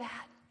do with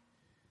that.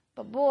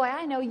 But boy,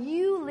 I know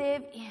you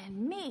live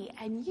in me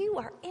and you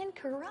are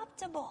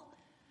incorruptible.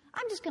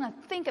 I'm just going to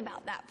think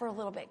about that for a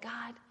little bit,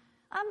 God.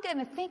 I'm going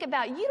to think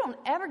about you don't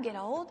ever get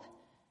old.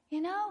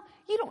 You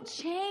don't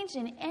change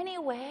in any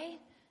way.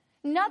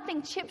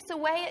 Nothing chips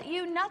away at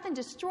you. Nothing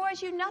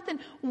destroys you. Nothing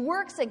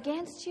works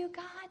against you,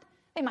 God.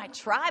 They might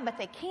try, but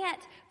they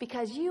can't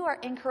because you are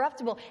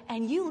incorruptible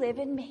and you live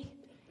in me.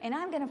 And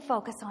I'm going to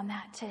focus on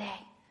that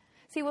today.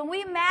 See, when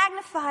we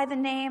magnify the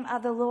name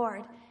of the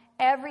Lord,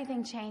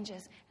 everything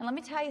changes. And let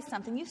me tell you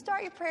something. You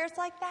start your prayers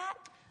like that,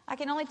 I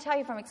can only tell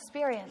you from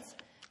experience,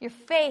 your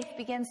faith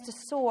begins to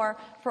soar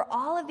for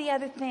all of the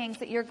other things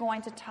that you're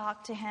going to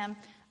talk to him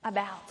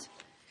about.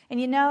 And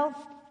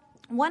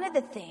one of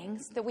the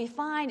things that we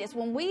find is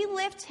when we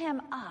lift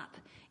him up,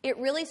 it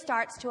really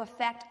starts to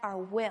affect our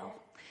will.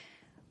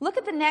 Look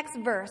at the next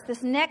verse,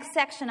 this next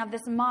section of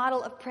this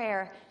model of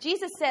prayer.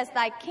 Jesus says,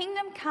 thy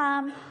kingdom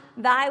come,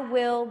 thy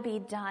will be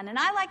done. And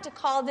I like to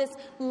call this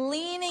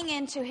leaning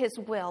into his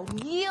will,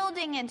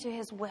 yielding into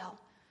his will.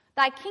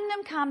 Thy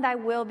kingdom come, thy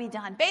will be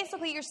done.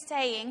 Basically, you're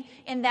saying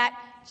in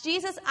that,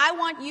 Jesus, I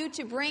want you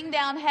to bring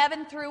down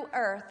heaven to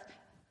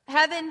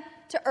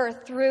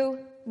earth through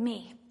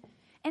me.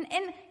 And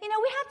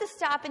we have to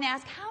stop and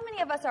ask, how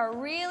many of us are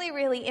really,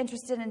 really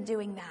interested in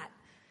doing that?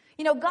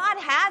 God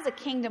has a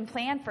kingdom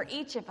plan for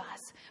each of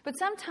us. But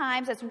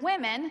sometimes as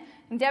women,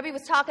 and Debbie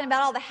was talking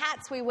about all the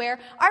hats we wear,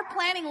 our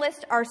planning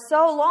lists are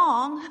so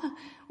long,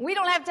 we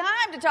don't have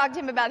time to talk to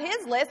him about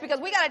his list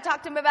because we got to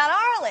talk to him about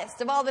our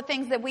list of all the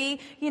things that we,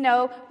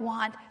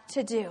 want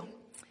to do.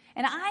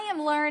 And I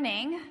am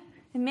learning,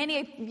 and many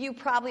of you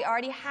probably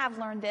already have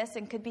learned this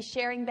and could be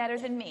sharing better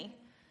than me,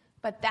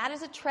 but that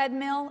is a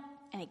treadmill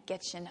and it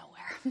gets you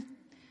nowhere.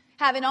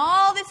 Having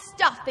all this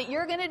stuff that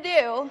you're going to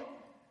do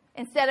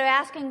instead of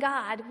asking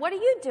God, what are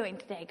you doing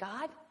today,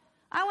 God?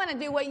 I want to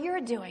do what you're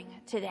doing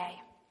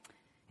today.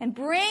 And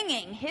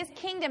bringing his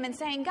kingdom and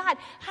saying, God,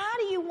 how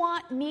do you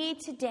want me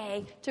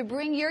today to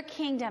bring your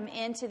kingdom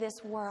into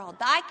this world?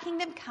 Thy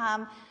kingdom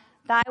come,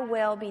 thy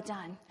will be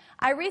done.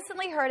 I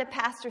recently heard a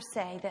pastor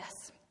say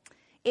this.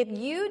 If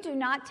you do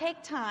not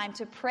take time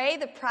to pray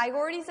the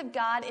priorities of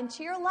God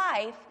into your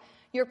life,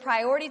 your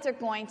priorities are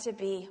going to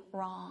be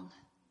wrong.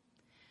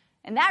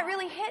 And that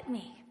really hit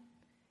me.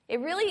 It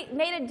really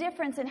made a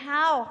difference in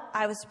how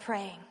I was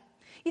praying.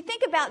 You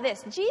think about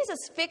this.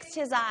 Jesus fixed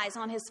his eyes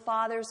on his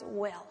Father's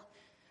will.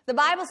 The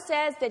Bible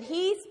says that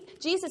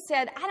Jesus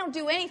said, I don't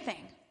do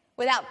anything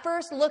without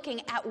first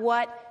looking at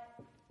what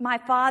my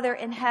Father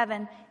in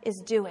heaven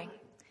is doing.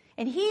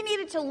 And he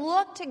needed to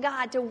look to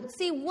God to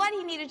see what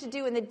he needed to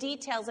do in the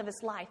details of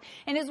his life.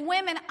 And as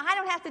women, I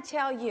don't have to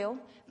tell you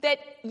that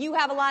you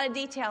have a lot of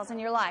details in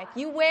your life.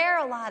 You wear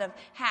a lot of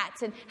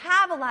hats and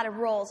have a lot of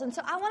roles. And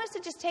so I want us to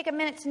just take a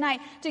minute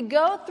tonight to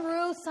go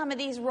through some of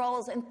these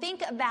roles and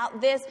think about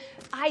this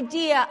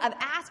idea of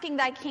asking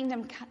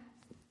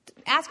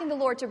the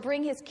Lord to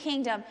bring his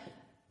kingdom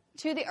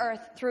to the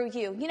earth through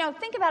you.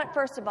 Think about it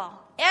first of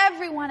all.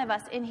 Every one of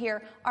us in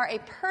here are a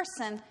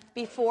person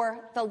before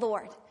the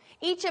Lord.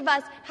 Each of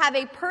us have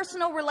a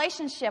personal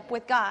relationship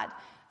with God.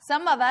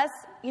 Some of us,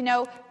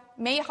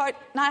 may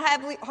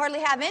hardly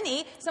have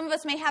any. Some of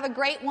us may have a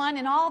great one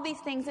and all these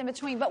things in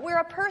between. But we're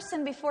a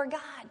person before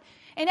God.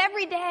 And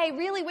every day,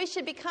 really, we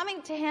should be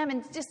coming to him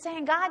and just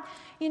saying, God,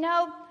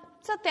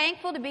 so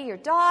thankful to be your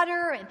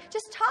daughter, and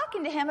just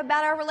talking to him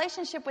about our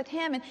relationship with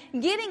him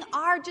and getting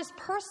our just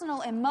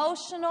personal,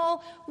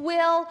 emotional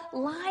will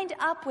lined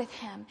up with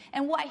him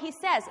and what he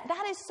says.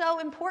 That is so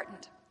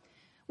important.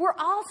 We're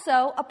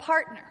also a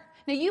partner.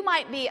 Now, you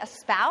might be a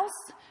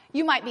spouse,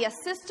 you might be a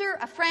sister,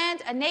 a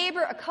friend, a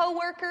neighbor, a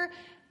coworker.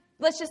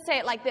 Let's just say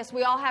it like this.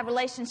 We all have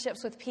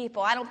relationships with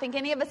people. I don't think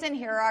any of us in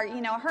here are,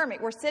 a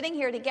hermit. We're sitting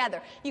here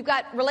together. You've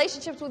got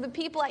relationships with the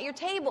people at your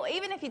table,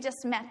 even if you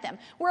just met them.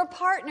 We're a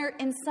partner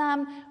in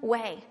some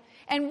way.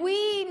 And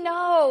we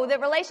know that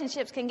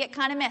relationships can get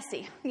kind of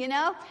messy,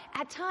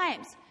 at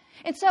times.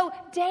 And so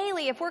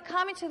daily, if we're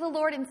coming to the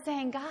Lord and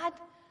saying, God,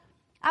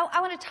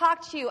 I want to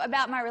talk to you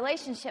about my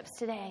relationships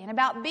today and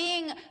about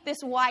being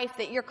this wife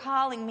that you're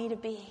calling me to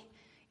be.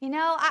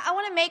 I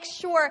want to make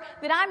sure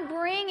that I'm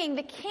bringing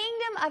the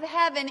kingdom of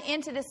heaven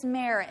into this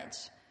marriage.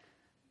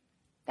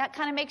 That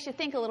kind of makes you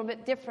think a little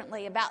bit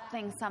differently about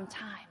things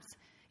sometimes.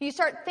 You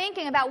start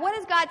thinking about, what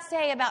does God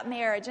say about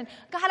marriage? And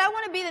God, I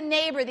want to be the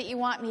neighbor that you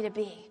want me to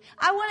be.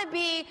 I want to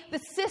be the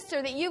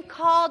sister that you've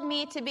called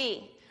me to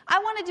be. I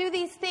want to do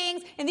these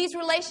things in these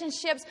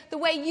relationships the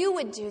way you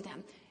would do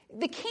them.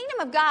 The kingdom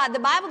of God, the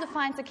Bible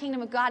defines the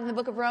kingdom of God in the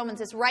book of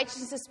Romans as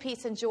righteousness,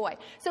 peace, and joy.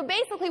 So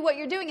basically what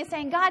you're doing is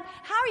saying, God,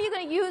 how are you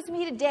going to use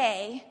me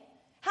today?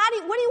 What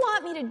do you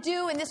want me to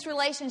do in this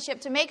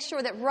relationship to make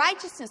sure that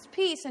righteousness,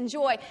 peace, and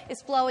joy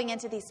is flowing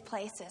into these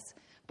places?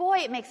 Boy,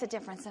 it makes a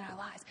difference in our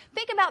lives.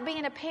 Think about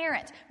being a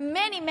parent.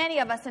 Many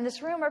of us in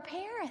this room are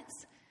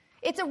parents.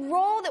 It's a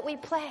role that we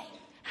play.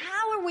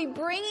 How are we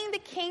bringing the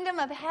kingdom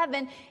of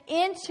heaven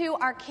into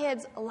our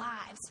kids'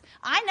 lives?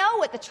 I know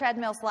what the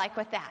treadmill's like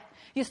with that.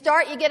 You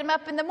get them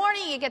up in the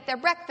morning, you get their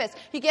breakfast,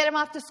 you get them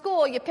off to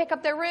school, you pick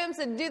up their rooms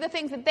and do the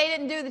things that they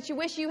didn't do that you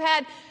wish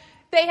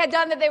they had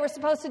done that they were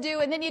supposed to do,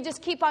 and then you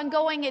just keep on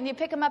going and you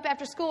pick them up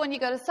after school and you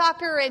go to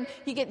soccer and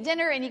you get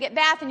dinner and you get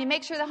bath and you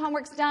make sure the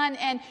homework's done,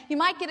 and you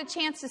might get a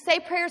chance to say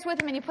prayers with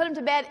them and you put them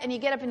to bed and you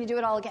get up and you do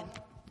it all again.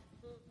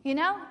 You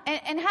know?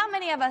 And how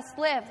many of us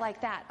live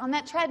like that on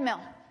that treadmill?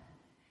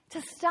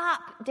 To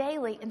stop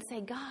daily and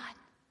say, God,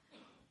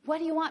 what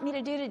do you want me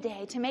to do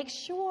today to make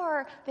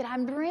sure that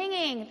I'm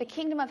bringing the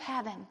kingdom of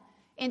heaven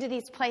into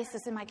these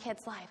places in my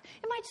kid's life?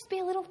 It might just be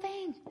a little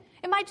thing.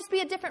 It might just be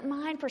a different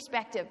mind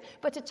perspective.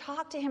 But to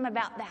talk to him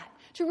about that,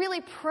 to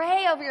really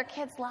pray over your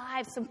kids'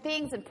 lives, some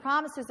things and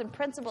promises and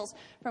principles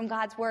from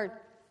God's word.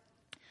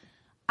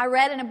 I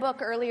read in a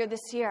book earlier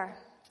this year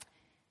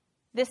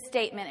this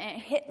statement, and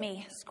it hit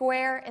me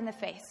square in the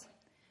face.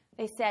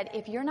 They said,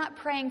 if you're not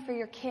praying for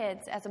your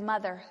kids as a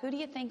mother, who do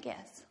you think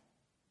is?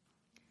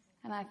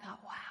 And I thought,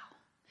 wow.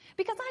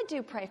 Because I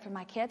do pray for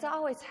my kids. I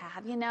always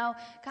have,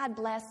 God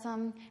bless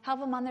them, help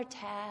them on their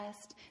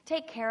test,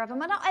 take care of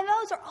them. And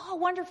those are all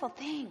wonderful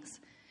things.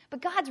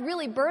 But God's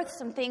really birthed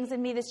some things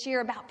in me this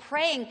year about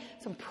praying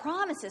some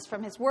promises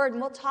from his word.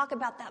 And we'll talk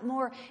about that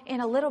more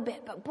in a little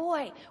bit. But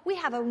boy, we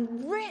have a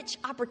rich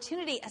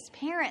opportunity as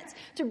parents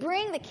to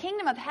bring the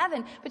kingdom of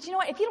heaven. But you know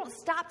what? If you don't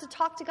stop to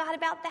talk to God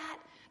about that,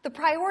 the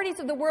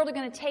priorities of the world are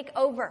going to take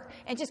over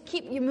and just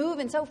keep you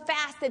moving so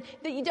fast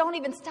that you don't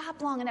even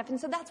stop long enough. And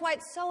so that's why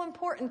it's so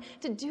important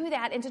to do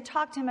that and to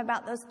talk to him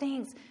about those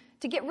things.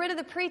 To get rid of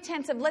the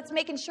pretense of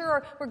making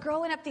sure we're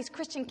growing up these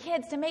Christian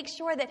kids, to make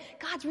sure that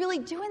God's really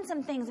doing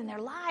some things in their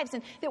lives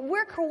and that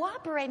we're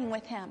cooperating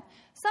with him.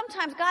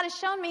 Sometimes God has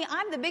shown me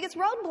I'm the biggest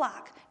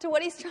roadblock to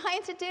what he's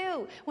trying to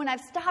do when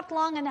I've stopped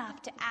long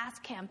enough to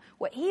ask him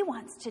what he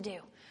wants to do.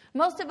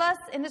 Most of us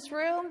in this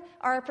room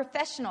are a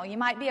professional. You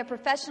might be a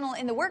professional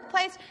in the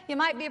workplace. You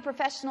might be a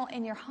professional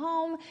in your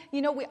home.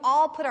 We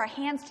all put our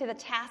hands to the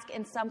task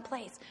in some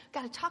place. We've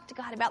got to talk to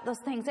God about those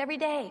things every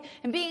day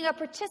and being a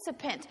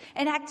participant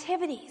in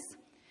activities.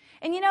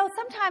 And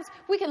sometimes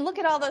we can look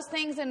at all those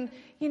things and,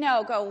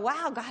 go,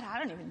 wow, God, I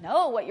don't even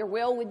know what your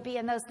will would be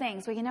in those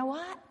things. Well, you know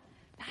what?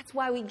 That's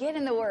why we get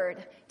in the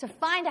Word, to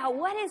find out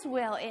what his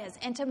will is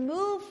and to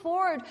move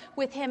forward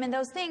with him in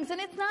those things. And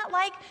it's not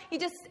like you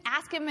just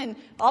ask him and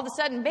all of a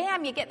sudden,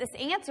 bam, you get this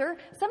answer.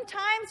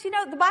 Sometimes,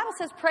 the Bible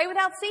says pray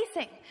without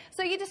ceasing.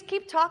 So you just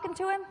keep talking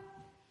to him.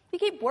 You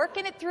keep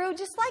working it through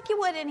just like you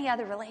would any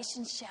other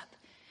relationship.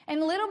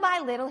 And little by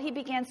little, he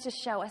begins to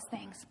show us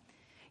things.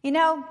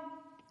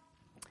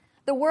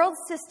 The world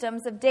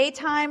systems of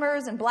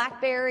daytimers and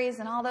Blackberries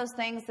and all those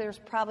things, there's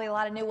probably a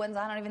lot of new ones.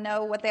 I don't even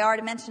know what they are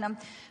to mention them,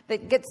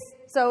 that gets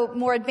so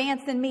more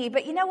advanced than me.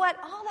 But you know what?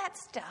 All that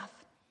stuff,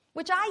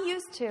 which I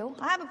used to,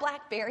 I have a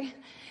Blackberry,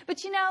 but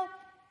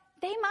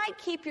they might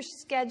keep your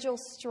schedule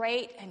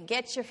straight and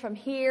get you from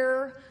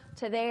here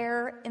to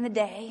there in the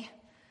day.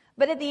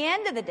 But at the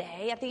end of the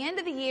day, at the end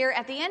of the year,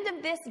 at the end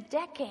of this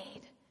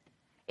decade,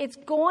 it's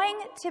going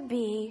to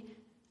be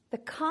the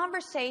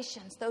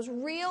conversations, those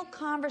real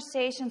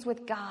conversations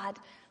with God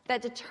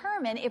that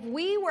determine if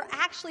we were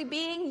actually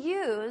being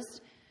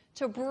used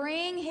to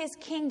bring his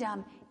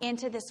kingdom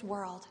into this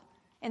world,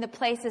 in the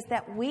places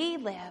that we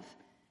live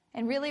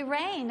and really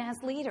reign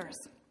as leaders.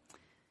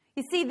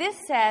 You see, this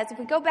says, if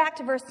we go back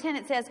to verse 10,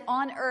 it says,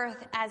 on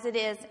earth as it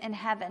is in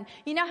heaven.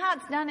 You know how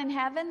it's done in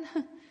heaven?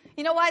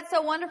 You know why it's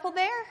so wonderful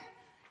there?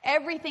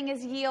 Everything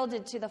is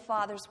yielded to the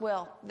Father's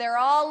will. They're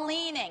all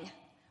leaning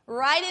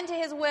right into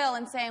his will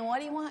and saying, what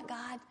do you want,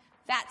 God?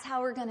 That's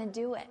how we're going to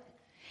do it.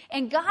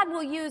 And God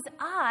will use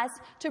us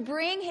to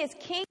bring his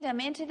kingdom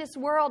into this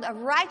world of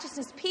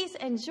righteousness, peace,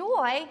 and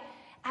joy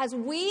as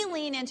we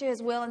lean into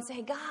his will and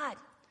say, God,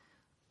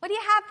 what do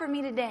you have for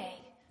me today?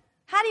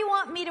 How do you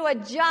want me to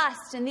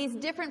adjust in these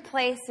different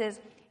places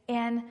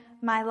in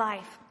my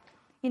life?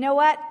 You know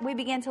what? We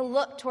begin to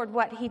look toward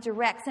what he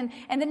directs.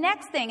 And the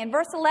next thing, in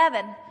verse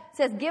 11,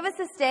 says, give us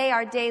this day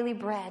our daily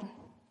bread.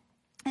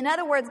 In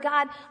other words,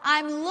 God,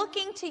 I'm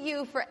looking to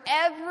you for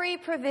every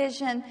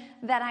provision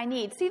that I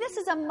need. See, this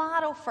is a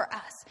model for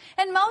us.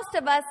 And most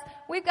of us,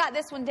 we've got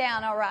this one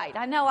down all right.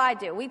 I know I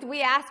do.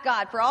 We ask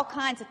God for all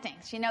kinds of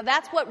things.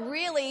 That's what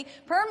really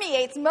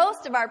permeates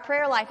most of our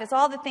prayer life, is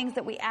all the things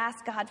that we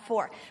ask God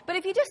for. But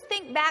if you just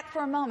think back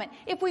for a moment,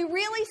 if we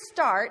really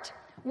start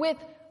with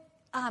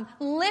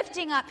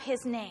lifting up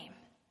his name,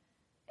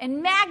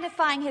 and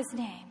magnifying his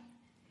name.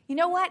 You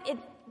know what?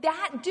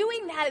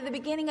 Doing that at the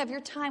beginning of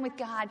your time with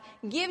God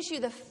gives you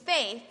the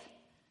faith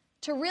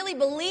to really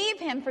believe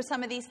him for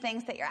some of these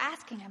things that you're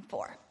asking him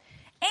for.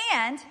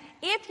 And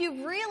if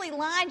you've really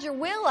lined your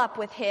will up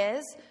with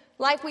his,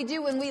 like we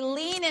do when we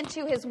lean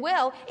into his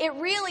will, it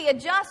really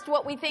adjusts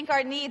what we think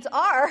our needs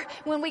are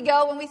when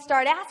we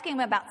start asking him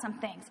about some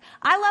things.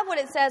 I love what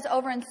it says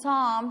over in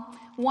Psalm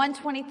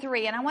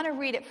 123, and I want to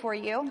read it for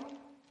you.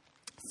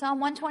 Psalm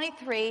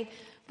 123,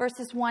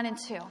 verses 1 and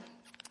 2.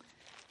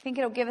 I think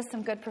it'll give us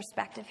some good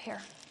perspective here.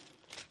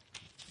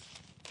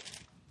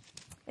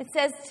 It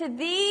says, "To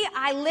thee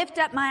I lift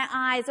up my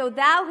eyes, O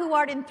thou who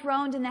art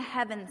enthroned in the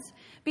heavens.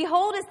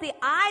 Behold, as the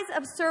eyes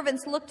of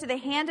servants look to the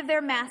hand of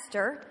their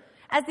master,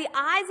 as the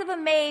eyes of a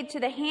maid to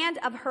the hand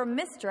of her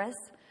mistress,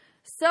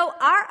 so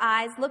our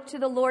eyes look to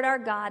the Lord our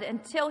God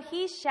until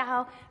he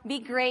shall be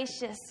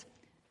gracious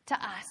to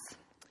us."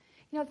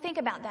 You know, think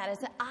about that. As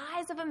the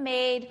eyes of a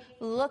maid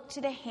look to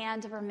the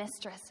hand of her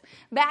mistress.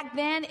 Back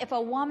then, if a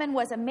woman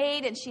was a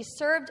maid and she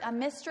served a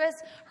mistress,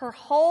 her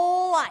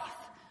whole life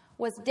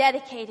was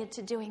dedicated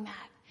to doing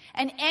that.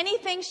 And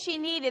anything she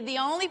needed, the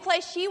only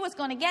place she was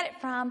going to get it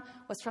from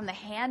was from the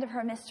hand of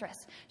her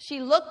mistress.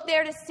 She looked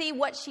there to see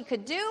what she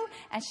could do,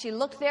 and she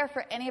looked there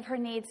for any of her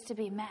needs to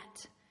be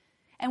met.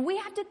 And we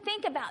have to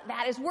think about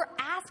that as we're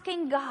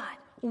asking God,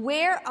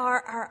 where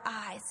are our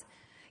eyes?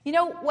 You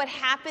know what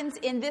happens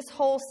in this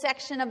whole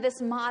section of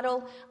this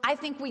model? I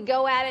think we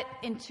go at it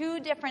in two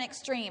different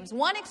extremes.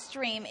 One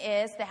extreme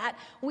is that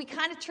we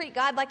kind of treat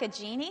God like a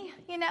genie,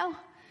 you know?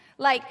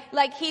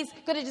 Like he's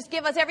going to just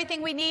give us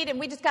everything we need and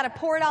we just got to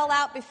pour it all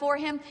out before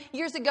him.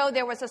 Years ago,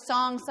 there was a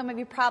song, some of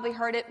you probably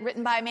heard it,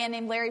 written by a man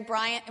named Larry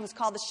Bryant. It was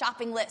called The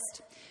Shopping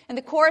List. And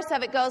the chorus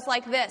of it goes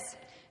like this: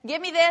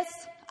 "Give me this,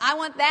 I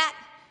want that.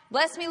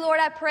 Bless me, Lord,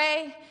 I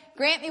pray.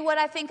 Grant me what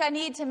I think I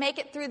need to make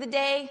it through the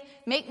day.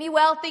 Make me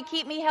wealthy,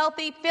 keep me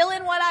healthy. Fill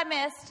in what I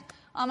missed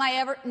on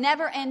my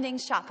never-ending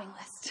shopping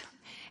list."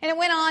 And it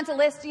went on to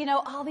list,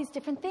 all these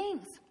different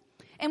things.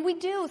 And we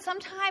do.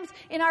 Sometimes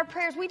in our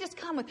prayers, we just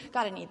come with,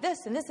 God, I need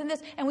this and this and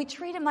this, and we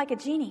treat him like a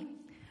genie.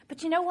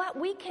 But you know what?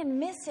 We can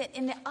miss it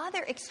in the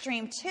other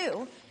extreme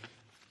too,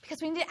 because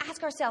we need to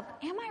ask ourselves,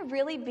 am I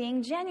really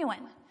being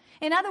genuine?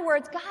 In other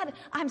words, God,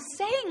 I'm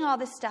saying all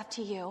this stuff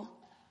to you,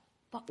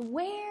 but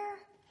where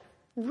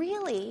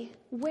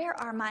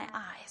are my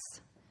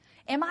eyes?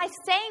 Am I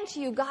saying to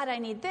you, God, I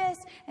need this,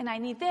 and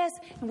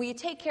will you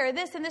take care of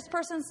this in this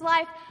person's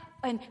life,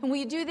 and will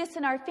you do this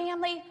in our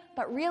family?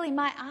 But really,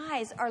 my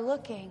eyes are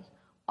looking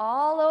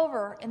all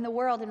over in the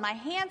world, and my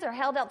hands are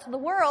held out to the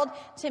world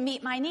to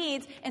meet my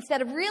needs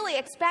instead of really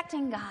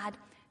expecting God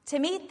to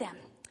meet them.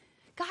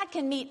 God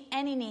can meet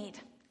any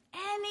need,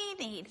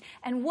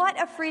 and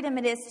what a freedom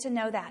it is to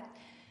know that.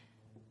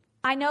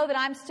 I know that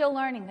I'm still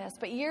learning this,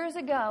 but years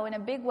ago, in a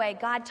big way,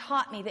 God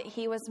taught me that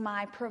he was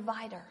my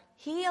provider.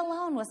 He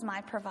alone was my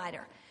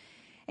provider.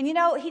 And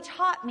he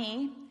taught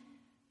me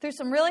through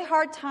some really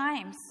hard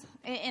times.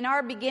 In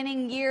our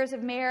beginning years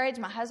of marriage,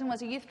 my husband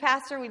was a youth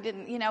pastor.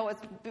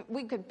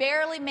 We could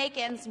barely make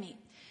ends meet.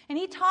 And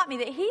he taught me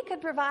that he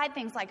could provide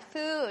things like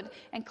food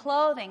and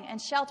clothing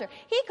and shelter.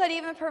 He could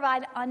even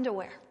provide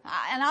underwear.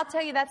 And I'll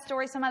tell you that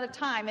story some other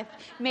time, but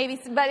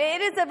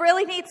it is a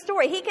really neat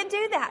story. He can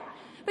do that.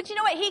 But you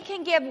know what? He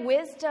can give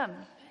wisdom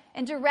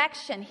and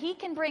direction. He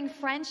can bring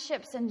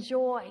friendships and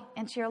joy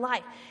into your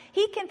life.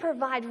 He can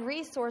provide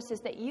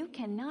resources that you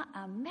cannot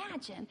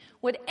imagine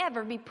would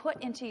ever be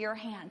put into your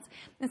hands.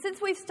 And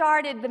since we've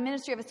started the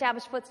ministry of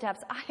Established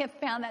Footsteps, I have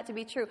found that to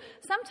be true.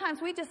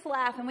 Sometimes we just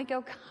laugh and we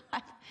go,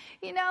 God,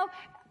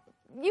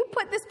 you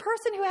put this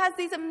person who has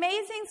these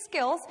amazing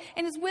skills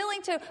and is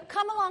willing to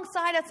come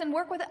alongside us and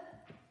work with it.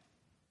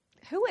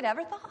 Who would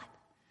ever thought?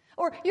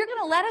 Or you're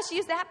going to let us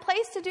use that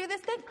place to do this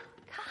thing?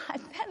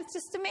 God, that is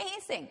just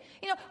amazing.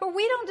 Or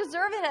we don't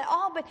deserve it at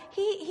all, but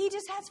he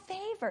just has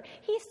favor.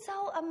 He's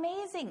so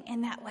amazing in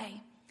that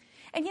way.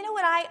 And you know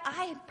what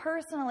I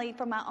personally,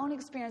 from my own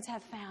experience,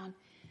 have found?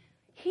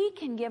 He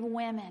can give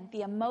women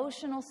the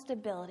emotional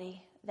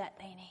stability that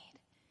they need.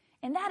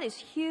 And that is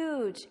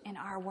huge in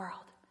our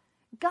world.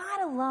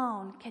 God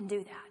alone can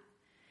do that.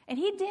 And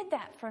he did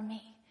that for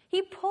me.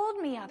 He pulled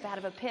me up out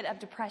of a pit of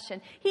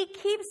depression. He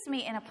keeps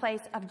me in a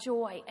place of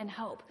joy and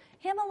hope.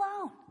 Him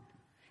alone.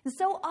 And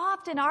so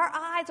often our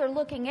eyes are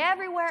looking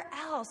everywhere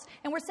else.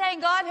 And we're saying,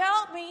 God,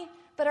 help me.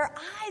 But our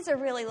eyes are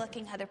really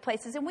looking other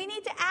places. And we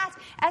need to ask,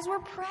 as we're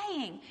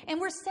praying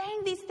and we're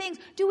saying these things,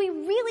 do we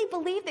really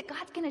believe that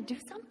God's going to do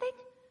something?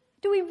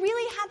 Do we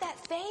really have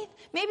that faith?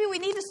 Maybe we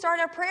need to start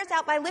our prayers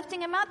out by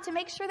lifting him up to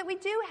make sure that we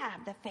do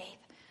have the faith.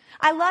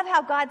 I love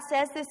how God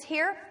says this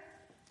here.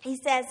 He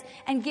says,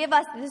 and give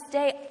us this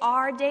day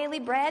our daily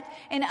bread.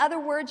 In other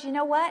words, you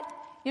know what?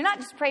 You're not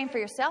just praying for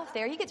yourself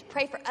there. You get to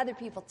pray for other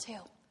people too.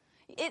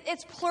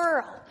 It's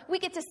plural. We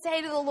get to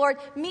say to the Lord,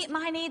 meet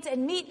my needs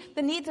and meet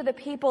the needs of the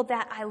people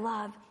that I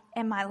love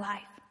in my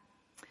life.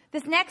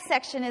 This next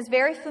section is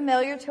very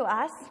familiar to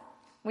us.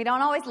 We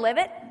don't always live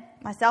it,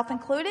 myself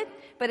included,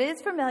 but it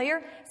is familiar.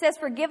 It says,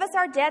 forgive us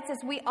our debts as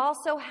we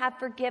also have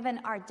forgiven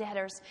our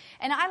debtors.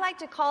 And I like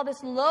to call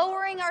this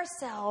lowering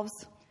ourselves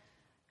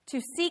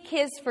to seek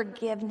his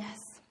forgiveness.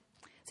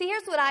 See,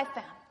 here's what I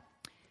found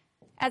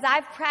as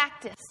I've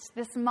practiced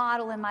this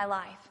model in my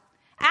life.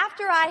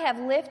 After I have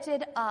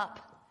lifted up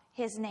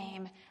his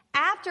name,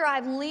 after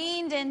I've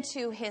leaned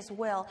into his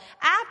will,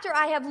 after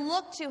I have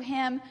looked to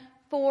him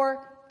for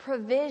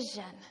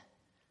provision,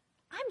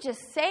 I'm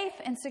just safe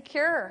and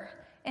secure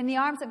in the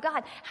arms of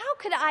God. How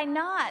could I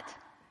not,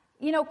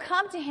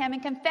 come to him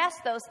and confess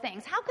those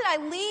things? How could I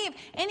leave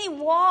any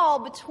wall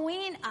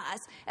between us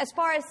as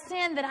far as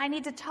sin that I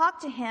need to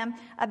talk to him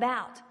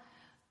about?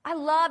 I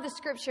love the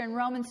scripture in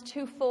Romans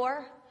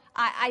 2:4.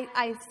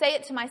 I say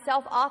it to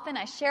myself often.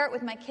 I share it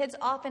with my kids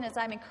often as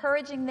I'm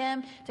encouraging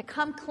them to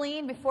come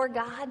clean before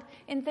God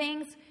in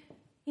things.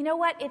 You know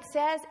what it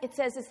says? It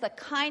says it's the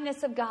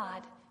kindness of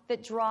God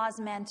that draws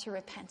men to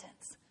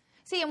repentance.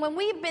 See, and when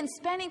we've been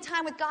spending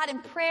time with God in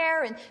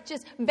prayer and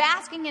just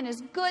basking in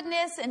his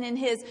goodness and in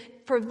his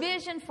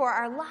provision for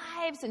our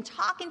lives and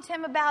talking to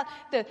him about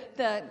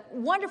the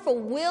wonderful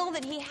will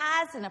that he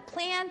has and a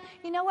plan,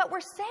 you know what? We're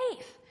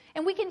safe.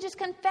 And we can just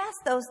confess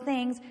those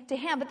things to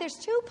him. But there's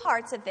two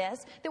parts of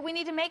this that we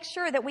need to make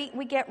sure that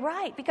we get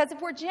right. Because if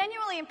we're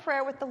genuinely in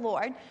prayer with the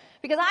Lord,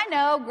 because I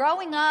know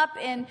growing up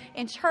in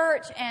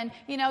church and,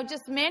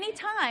 just many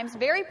times,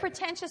 very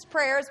pretentious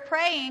prayers,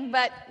 praying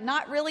but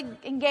not really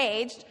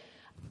engaged,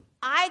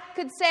 I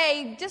could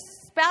say, just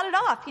spout it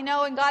off,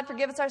 and God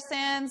forgive us our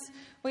sins.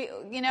 We,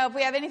 if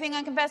we have anything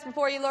unconfessed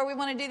before you, Lord, we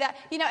want to do that.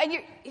 And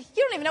you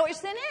don't even know what your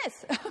sin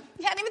is.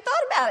 You hadn't even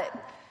thought about it.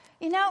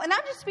 And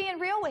I'm just being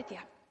real with you.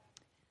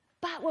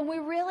 But when we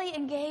really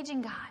engage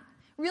in God,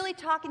 really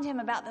talking to him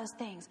about those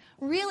things,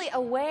 really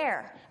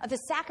aware of the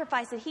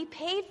sacrifice that he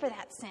paid for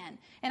that sin,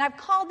 and I've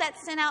called that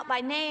sin out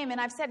by name,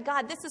 and I've said,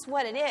 God, this is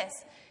what it is,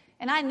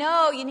 and I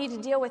know you need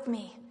to deal with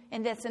me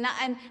in this, and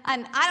I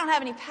don't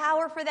have any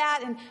power for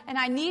that, and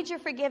I need your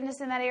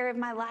forgiveness in that area of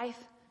my life.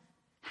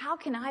 How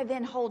can I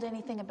then hold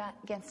anything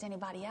against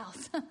anybody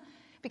else?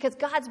 Because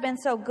God's been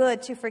so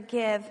good to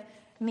forgive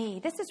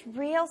me. This is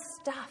real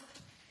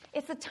stuff.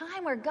 It's a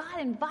time where God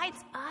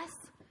invites us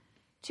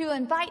to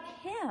invite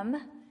him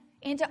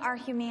into our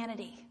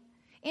humanity,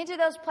 into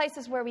those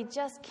places where we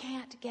just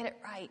can't get it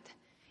right,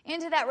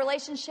 into that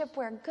relationship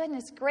where,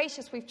 goodness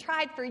gracious, we've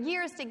tried for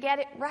years to get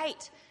it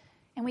right,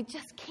 and we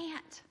just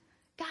can't.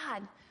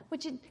 God,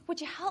 would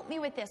you help me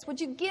with this? Would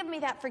you give me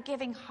that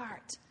forgiving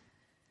heart?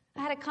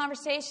 I had a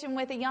conversation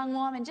with a young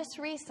woman just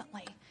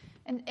recently,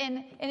 and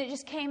it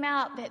just came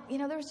out that,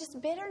 there was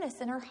just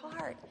bitterness in her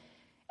heart.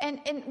 And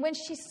when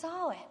she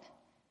saw it,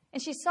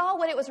 and she saw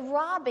what it was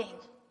robbing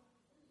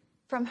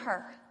from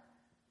her,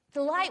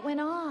 the light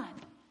went on.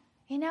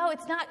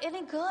 It's not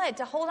any good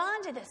to hold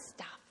on to this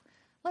stuff.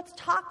 Let's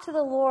talk to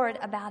the Lord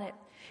about it.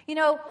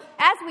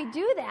 As we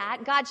do that,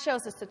 God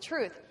shows us the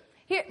truth.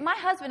 Here, my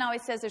husband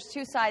always says there's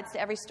two sides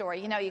to every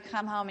story. You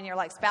come home and you're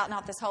like spouting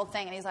off this whole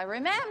thing, and he's like,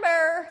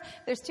 remember,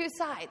 there's two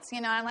sides.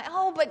 I'm like,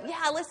 oh, but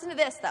yeah, listen to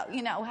this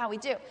though. How we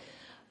do.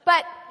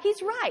 But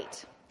he's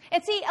right.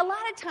 And see, a lot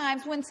of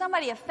times when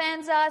somebody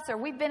offends us or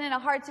we've been in a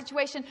hard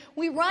situation,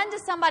 we run to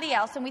somebody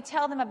else and we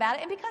tell them about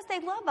it. And because they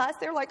love us,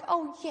 they're like,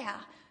 oh, yeah,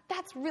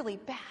 that's really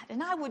bad.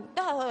 And I would,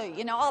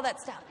 all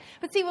that stuff.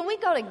 But see, when we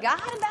go to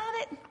God about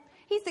it,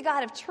 he's the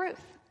God of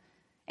truth.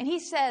 And he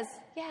says,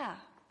 yeah,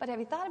 but have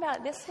you thought about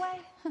it this way?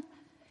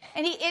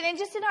 And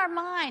just in our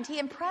mind, he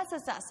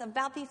impresses us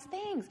about these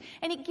things.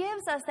 And he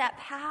gives us that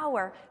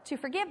power to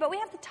forgive. But we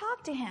have to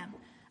talk to him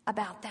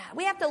about that.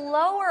 We have to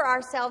lower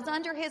ourselves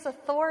under his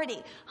authority,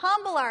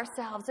 humble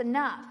ourselves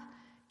enough,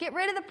 get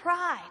rid of the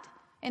pride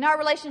in our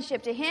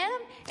relationship to him,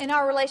 in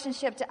our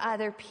relationship to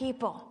other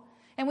people.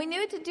 And we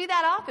need to do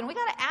that often. We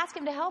got to ask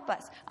him to help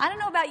us. I don't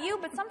know about you,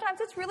 but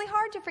sometimes it's really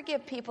hard to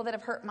forgive people that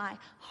have hurt my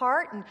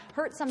heart and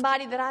hurt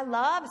somebody that I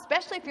love,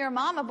 especially if you're a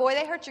mama. Boy,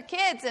 they hurt your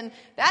kids, and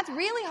that's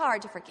really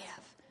hard to forgive.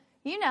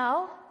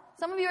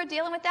 Some of you are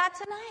dealing with that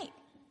tonight.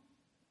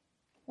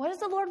 What does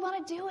the Lord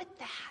want to do with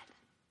that?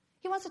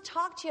 He wants to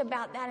talk to you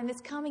about that in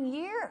this coming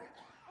year.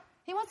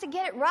 He wants to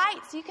get it right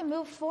so you can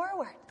move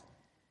forward.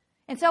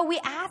 And so we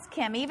ask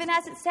him, even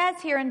as it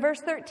says here in verse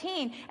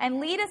 13,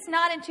 and lead us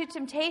not into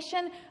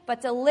temptation,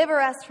 but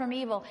deliver us from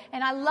evil.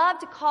 And I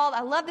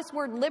love this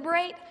word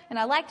liberate, and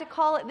I like to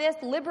call it this,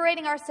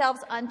 liberating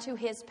ourselves unto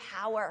his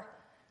power.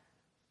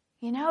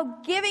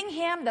 Giving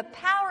him the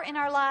power in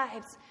our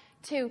lives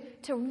to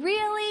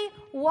really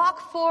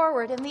walk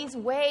forward in these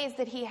ways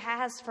that he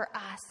has for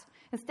us.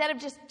 Instead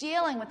of just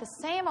dealing with the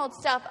same old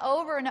stuff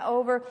over and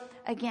over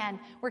again.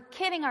 We're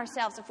kidding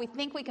ourselves if we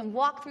think we can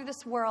walk through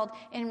this world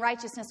in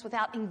righteousness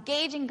without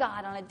engaging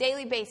God on a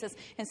daily basis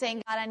and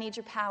saying, God, I need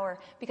your power.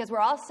 Because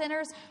we're all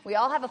sinners. We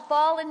all have a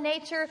fallen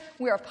nature.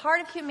 We're a part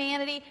of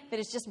humanity that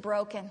is just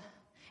broken.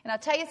 And I'll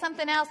tell you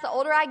something else. The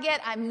older I get,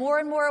 I'm more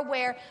and more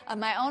aware of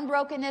my own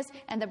brokenness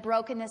and the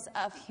brokenness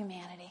of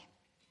humanity.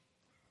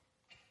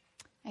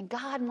 And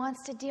God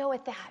wants to deal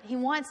with that. He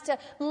wants to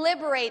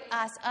liberate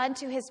us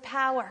unto His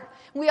power.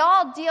 We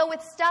all deal with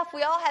stuff.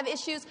 We all have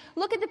issues.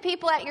 Look at the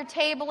people at your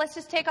table. Let's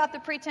just take off the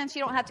pretense.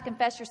 You don't have to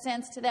confess your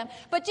sins to them.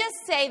 But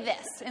just say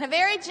this in a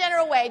very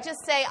general way.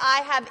 Just say,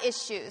 I have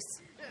issues.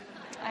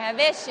 I have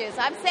issues.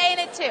 I'm saying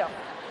it too.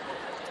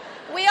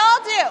 We all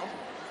do.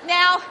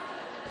 Now,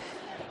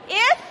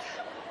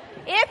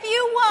 if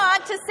you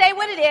want to say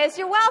what it is,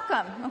 you're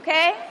welcome,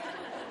 okay?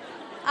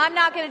 I'm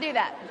not going to do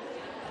that.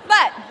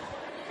 But,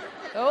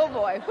 oh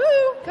boy,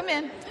 whoo, come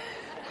in.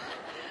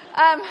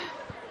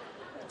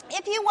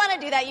 If you want to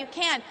do that, you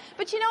can.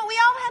 But you know, we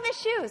all have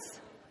issues.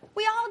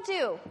 We all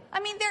do.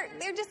 I mean,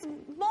 they're just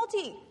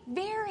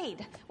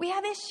varied. We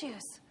have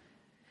issues.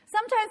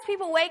 Sometimes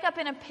people wake up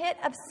in a pit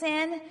of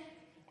sin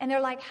and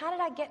they're like, how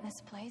did I get in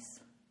this place?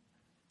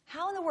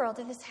 How in the world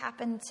did this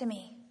happen to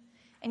me?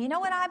 And you know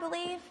what I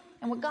believe?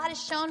 And what God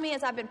has shown me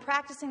as I've been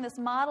practicing this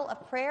model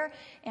of prayer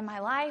in my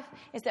life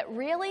is that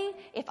really,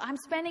 if I'm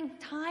spending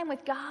time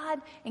with God,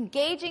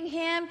 engaging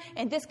Him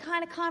in this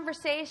kind of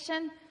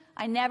conversation,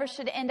 I never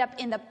should end up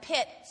in the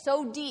pit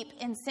so deep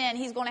in sin,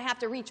 He's going to have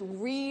to reach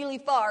really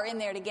far in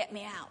there to get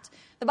me out.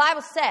 The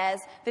Bible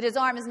says that His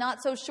arm is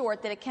not so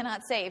short that it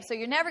cannot save. So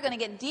you're never going to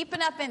get deep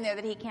enough in there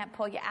that He can't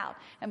pull you out.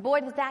 And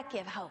boy, does that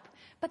give hope.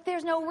 But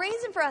there's no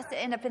reason for us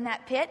to end up in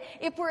that pit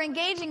if we're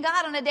engaging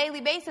God on a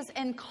daily basis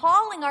and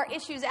calling our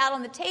issues out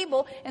on the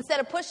table instead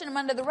of pushing them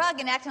under the rug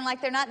and acting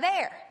like they're not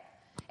there.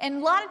 And a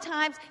lot of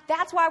times,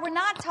 that's why we're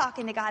not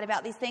talking to God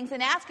about these things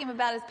and asking Him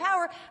about His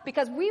power,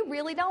 because we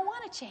really don't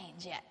want to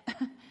change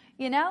it.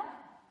 You know?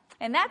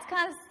 And that's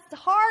kind of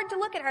hard to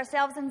look at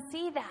ourselves and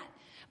see that.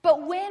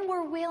 But when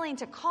we're willing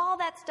to call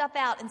that stuff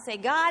out and say,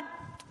 God,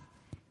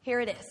 here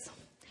it is.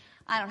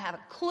 I don't have a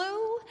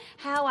clue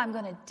how I'm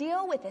going to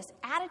deal with this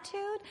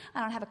attitude.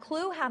 I don't have a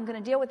clue how I'm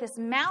going to deal with this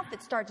mouth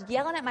that starts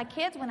yelling at my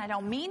kids when I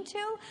don't mean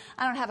to.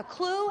 I don't have a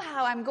clue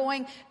how I'm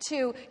going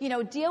to,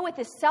 deal with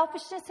this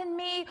selfishness in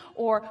me,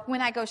 or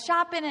when I go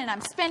shopping and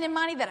I'm spending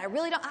money that I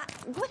really don't.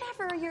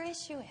 Whatever your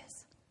issue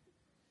is.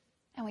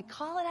 And we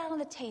call it out on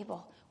the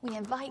table. We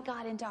invite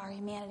God into our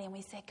humanity and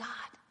we say, God,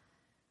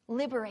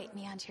 liberate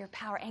me unto your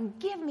power and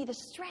give me the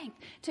strength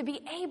to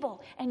be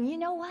able. And you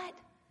know what?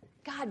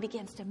 God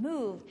begins to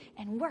move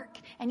and work,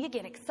 and you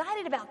get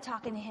excited about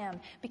talking to Him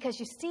because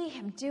you see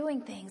Him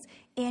doing things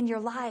in your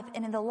life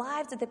and in the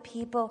lives of the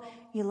people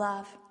you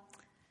love.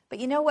 But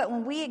you know what?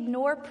 When we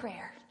ignore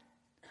prayer,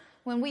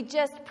 when we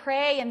just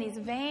pray in these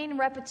vain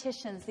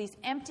repetitions, these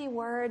empty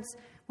words,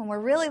 when we're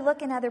really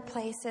looking other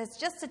places,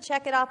 just to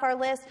check it off our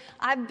list,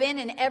 I've been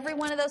in every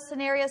one of those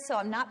scenarios, so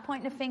I'm not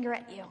pointing a finger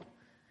at you.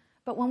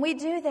 But when we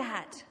do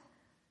that,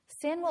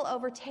 sin will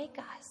overtake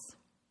us.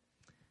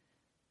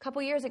 A couple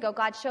years ago,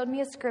 God showed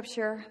me a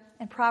scripture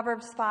in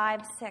Proverbs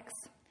 5:6.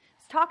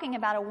 It's talking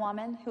about a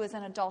woman who is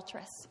an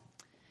adulteress.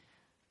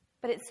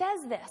 But it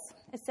says this.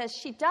 It says,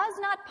 she does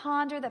not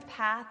ponder the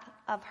path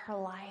of her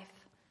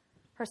life.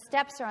 Her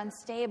steps are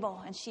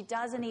unstable, and she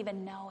doesn't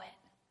even know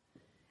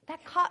it.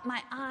 That caught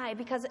my eye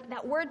because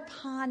that word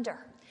ponder.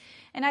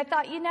 And I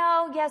thought,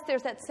 yes,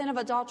 there's that sin of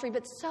adultery,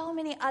 but so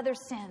many other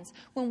sins.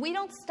 When we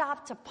don't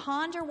stop to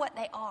ponder what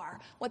they are,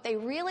 what they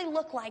really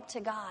look like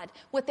to God,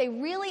 what they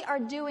really are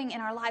doing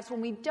in our lives,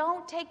 when we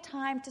don't take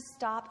time to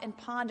stop and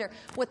ponder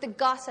what the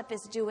gossip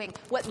is doing,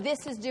 what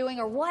this is doing,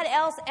 or what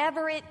else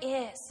ever it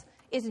is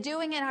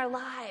doing in our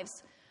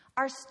lives,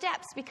 our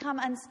steps become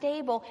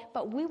unstable,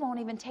 but we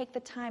won't even take the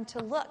time to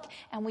look,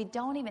 and we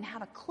don't even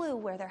have a clue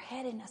where they're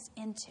heading us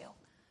into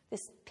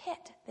this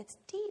pit that's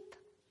deep.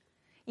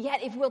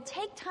 Yet if we'll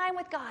take time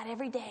with God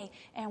every day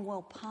and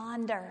we'll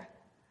ponder,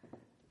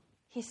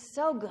 He's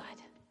so good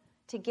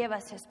to give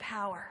us His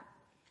power.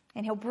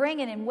 And He'll bring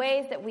it in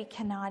ways that we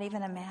cannot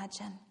even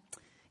imagine.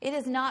 It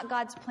is not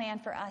God's plan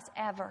for us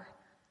ever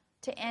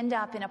to end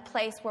up in a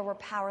place where we're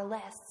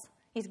powerless.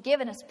 He's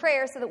given us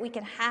prayer so that we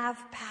can have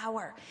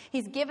power.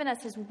 He's given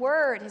us His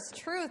word, His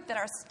truth, that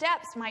our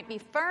steps might be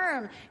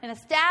firm and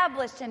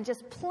established and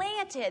just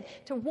planted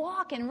to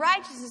walk in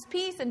righteousness,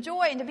 peace, and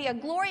joy, and to be a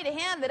glory to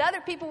Him, that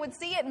other people would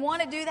see it and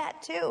want to do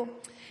that too.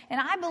 And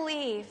I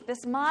believe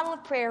this model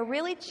of prayer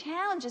really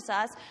challenges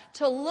us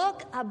to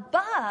look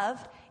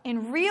above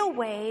in real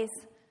ways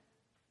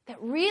that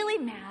really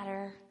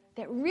matter,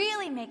 that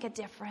really make a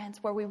difference,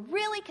 where we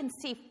really can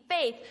see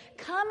faith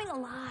coming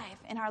alive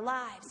in our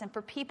lives and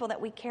for people that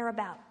we care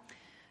about.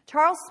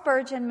 Charles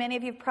Spurgeon, many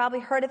of you have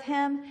probably heard of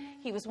him.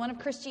 He was one of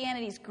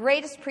Christianity's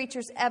greatest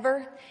preachers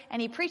ever,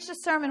 and he preached a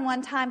sermon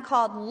one time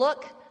called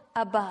Look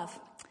Above.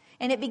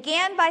 And it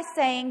began by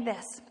saying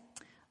this: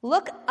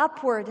 look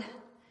upward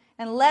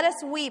and let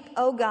us weep,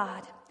 O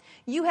God.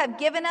 You have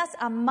given us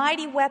a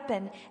mighty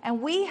weapon,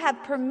 and we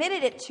have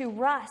permitted it to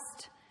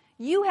rust.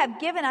 You have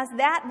given us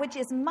that which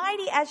is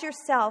mighty as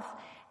yourself,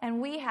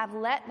 and we have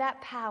let that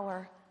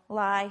power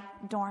lie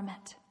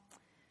dormant.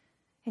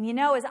 And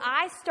as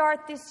I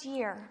start this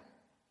year,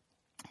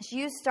 as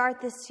you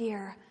start this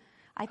year,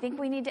 I think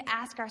we need to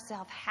ask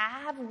ourselves,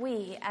 have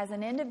we, as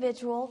an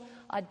individual,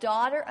 a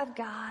daughter of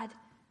God,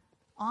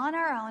 on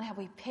our own, have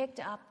we picked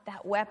up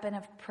that weapon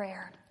of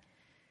prayer?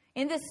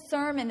 In this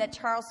sermon that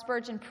Charles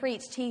Spurgeon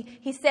preached,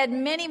 he said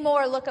many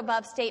more look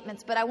above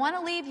statements, but I want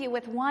to leave you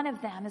with one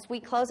of them as we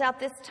close out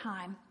this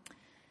time.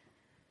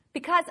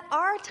 Because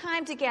our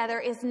time together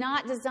is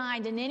not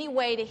designed in any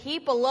way to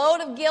heap a load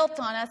of guilt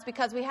on us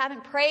because we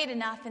haven't prayed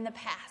enough in the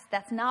past.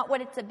 That's not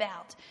what it's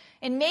about.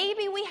 And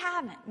maybe we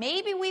haven't.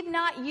 Maybe we've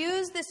not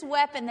used this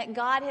weapon that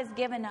God has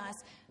given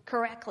us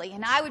correctly.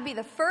 And I would be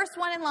the first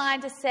one in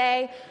line to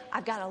say,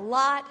 I've got a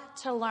lot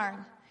to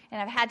learn. And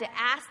I've had to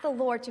ask the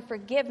Lord to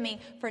forgive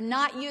me for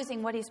not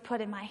using what He's put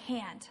in my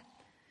hand.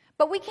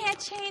 But we can't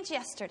change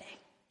yesterday.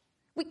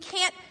 We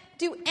can't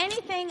do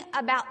anything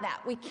about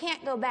that. We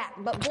can't go back.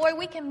 But boy,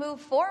 we can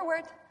move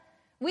forward.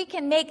 We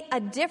can make a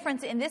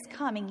difference in this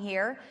coming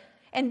year.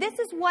 And this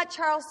is what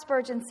Charles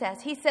Spurgeon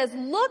says. He says,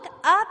 look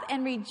up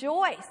and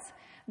rejoice.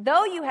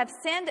 Though you have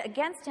sinned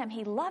against Him,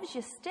 He loves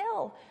you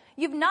still.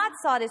 You've not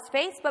sought His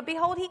face, but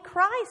behold, He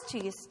cries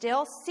to you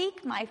still,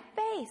 seek my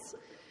face.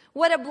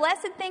 What a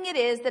blessed thing it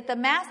is that the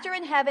Master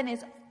in heaven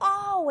is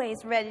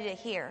always ready to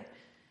hear.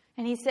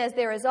 And He says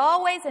there is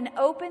always an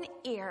open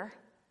ear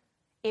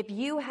if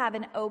you have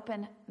an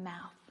open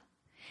mouth.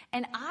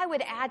 And I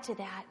would add to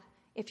that,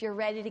 if you're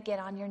ready to get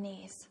on your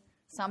knees.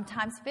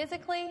 Sometimes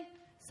physically,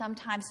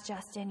 sometimes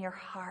just in your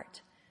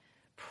heart.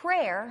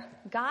 Prayer,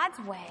 God's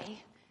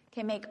way,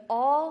 can make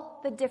all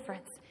the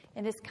difference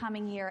in this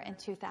coming year in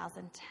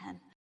 2010.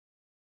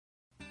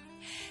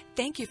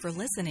 Thank you for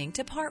listening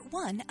to Part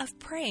 1 of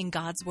Praying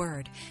God's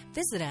Word.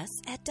 Visit us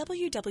at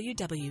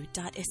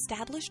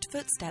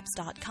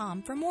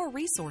www.establishedfootsteps.com for more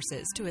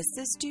resources to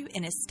assist you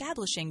in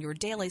establishing your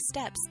daily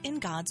steps in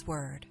God's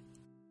Word.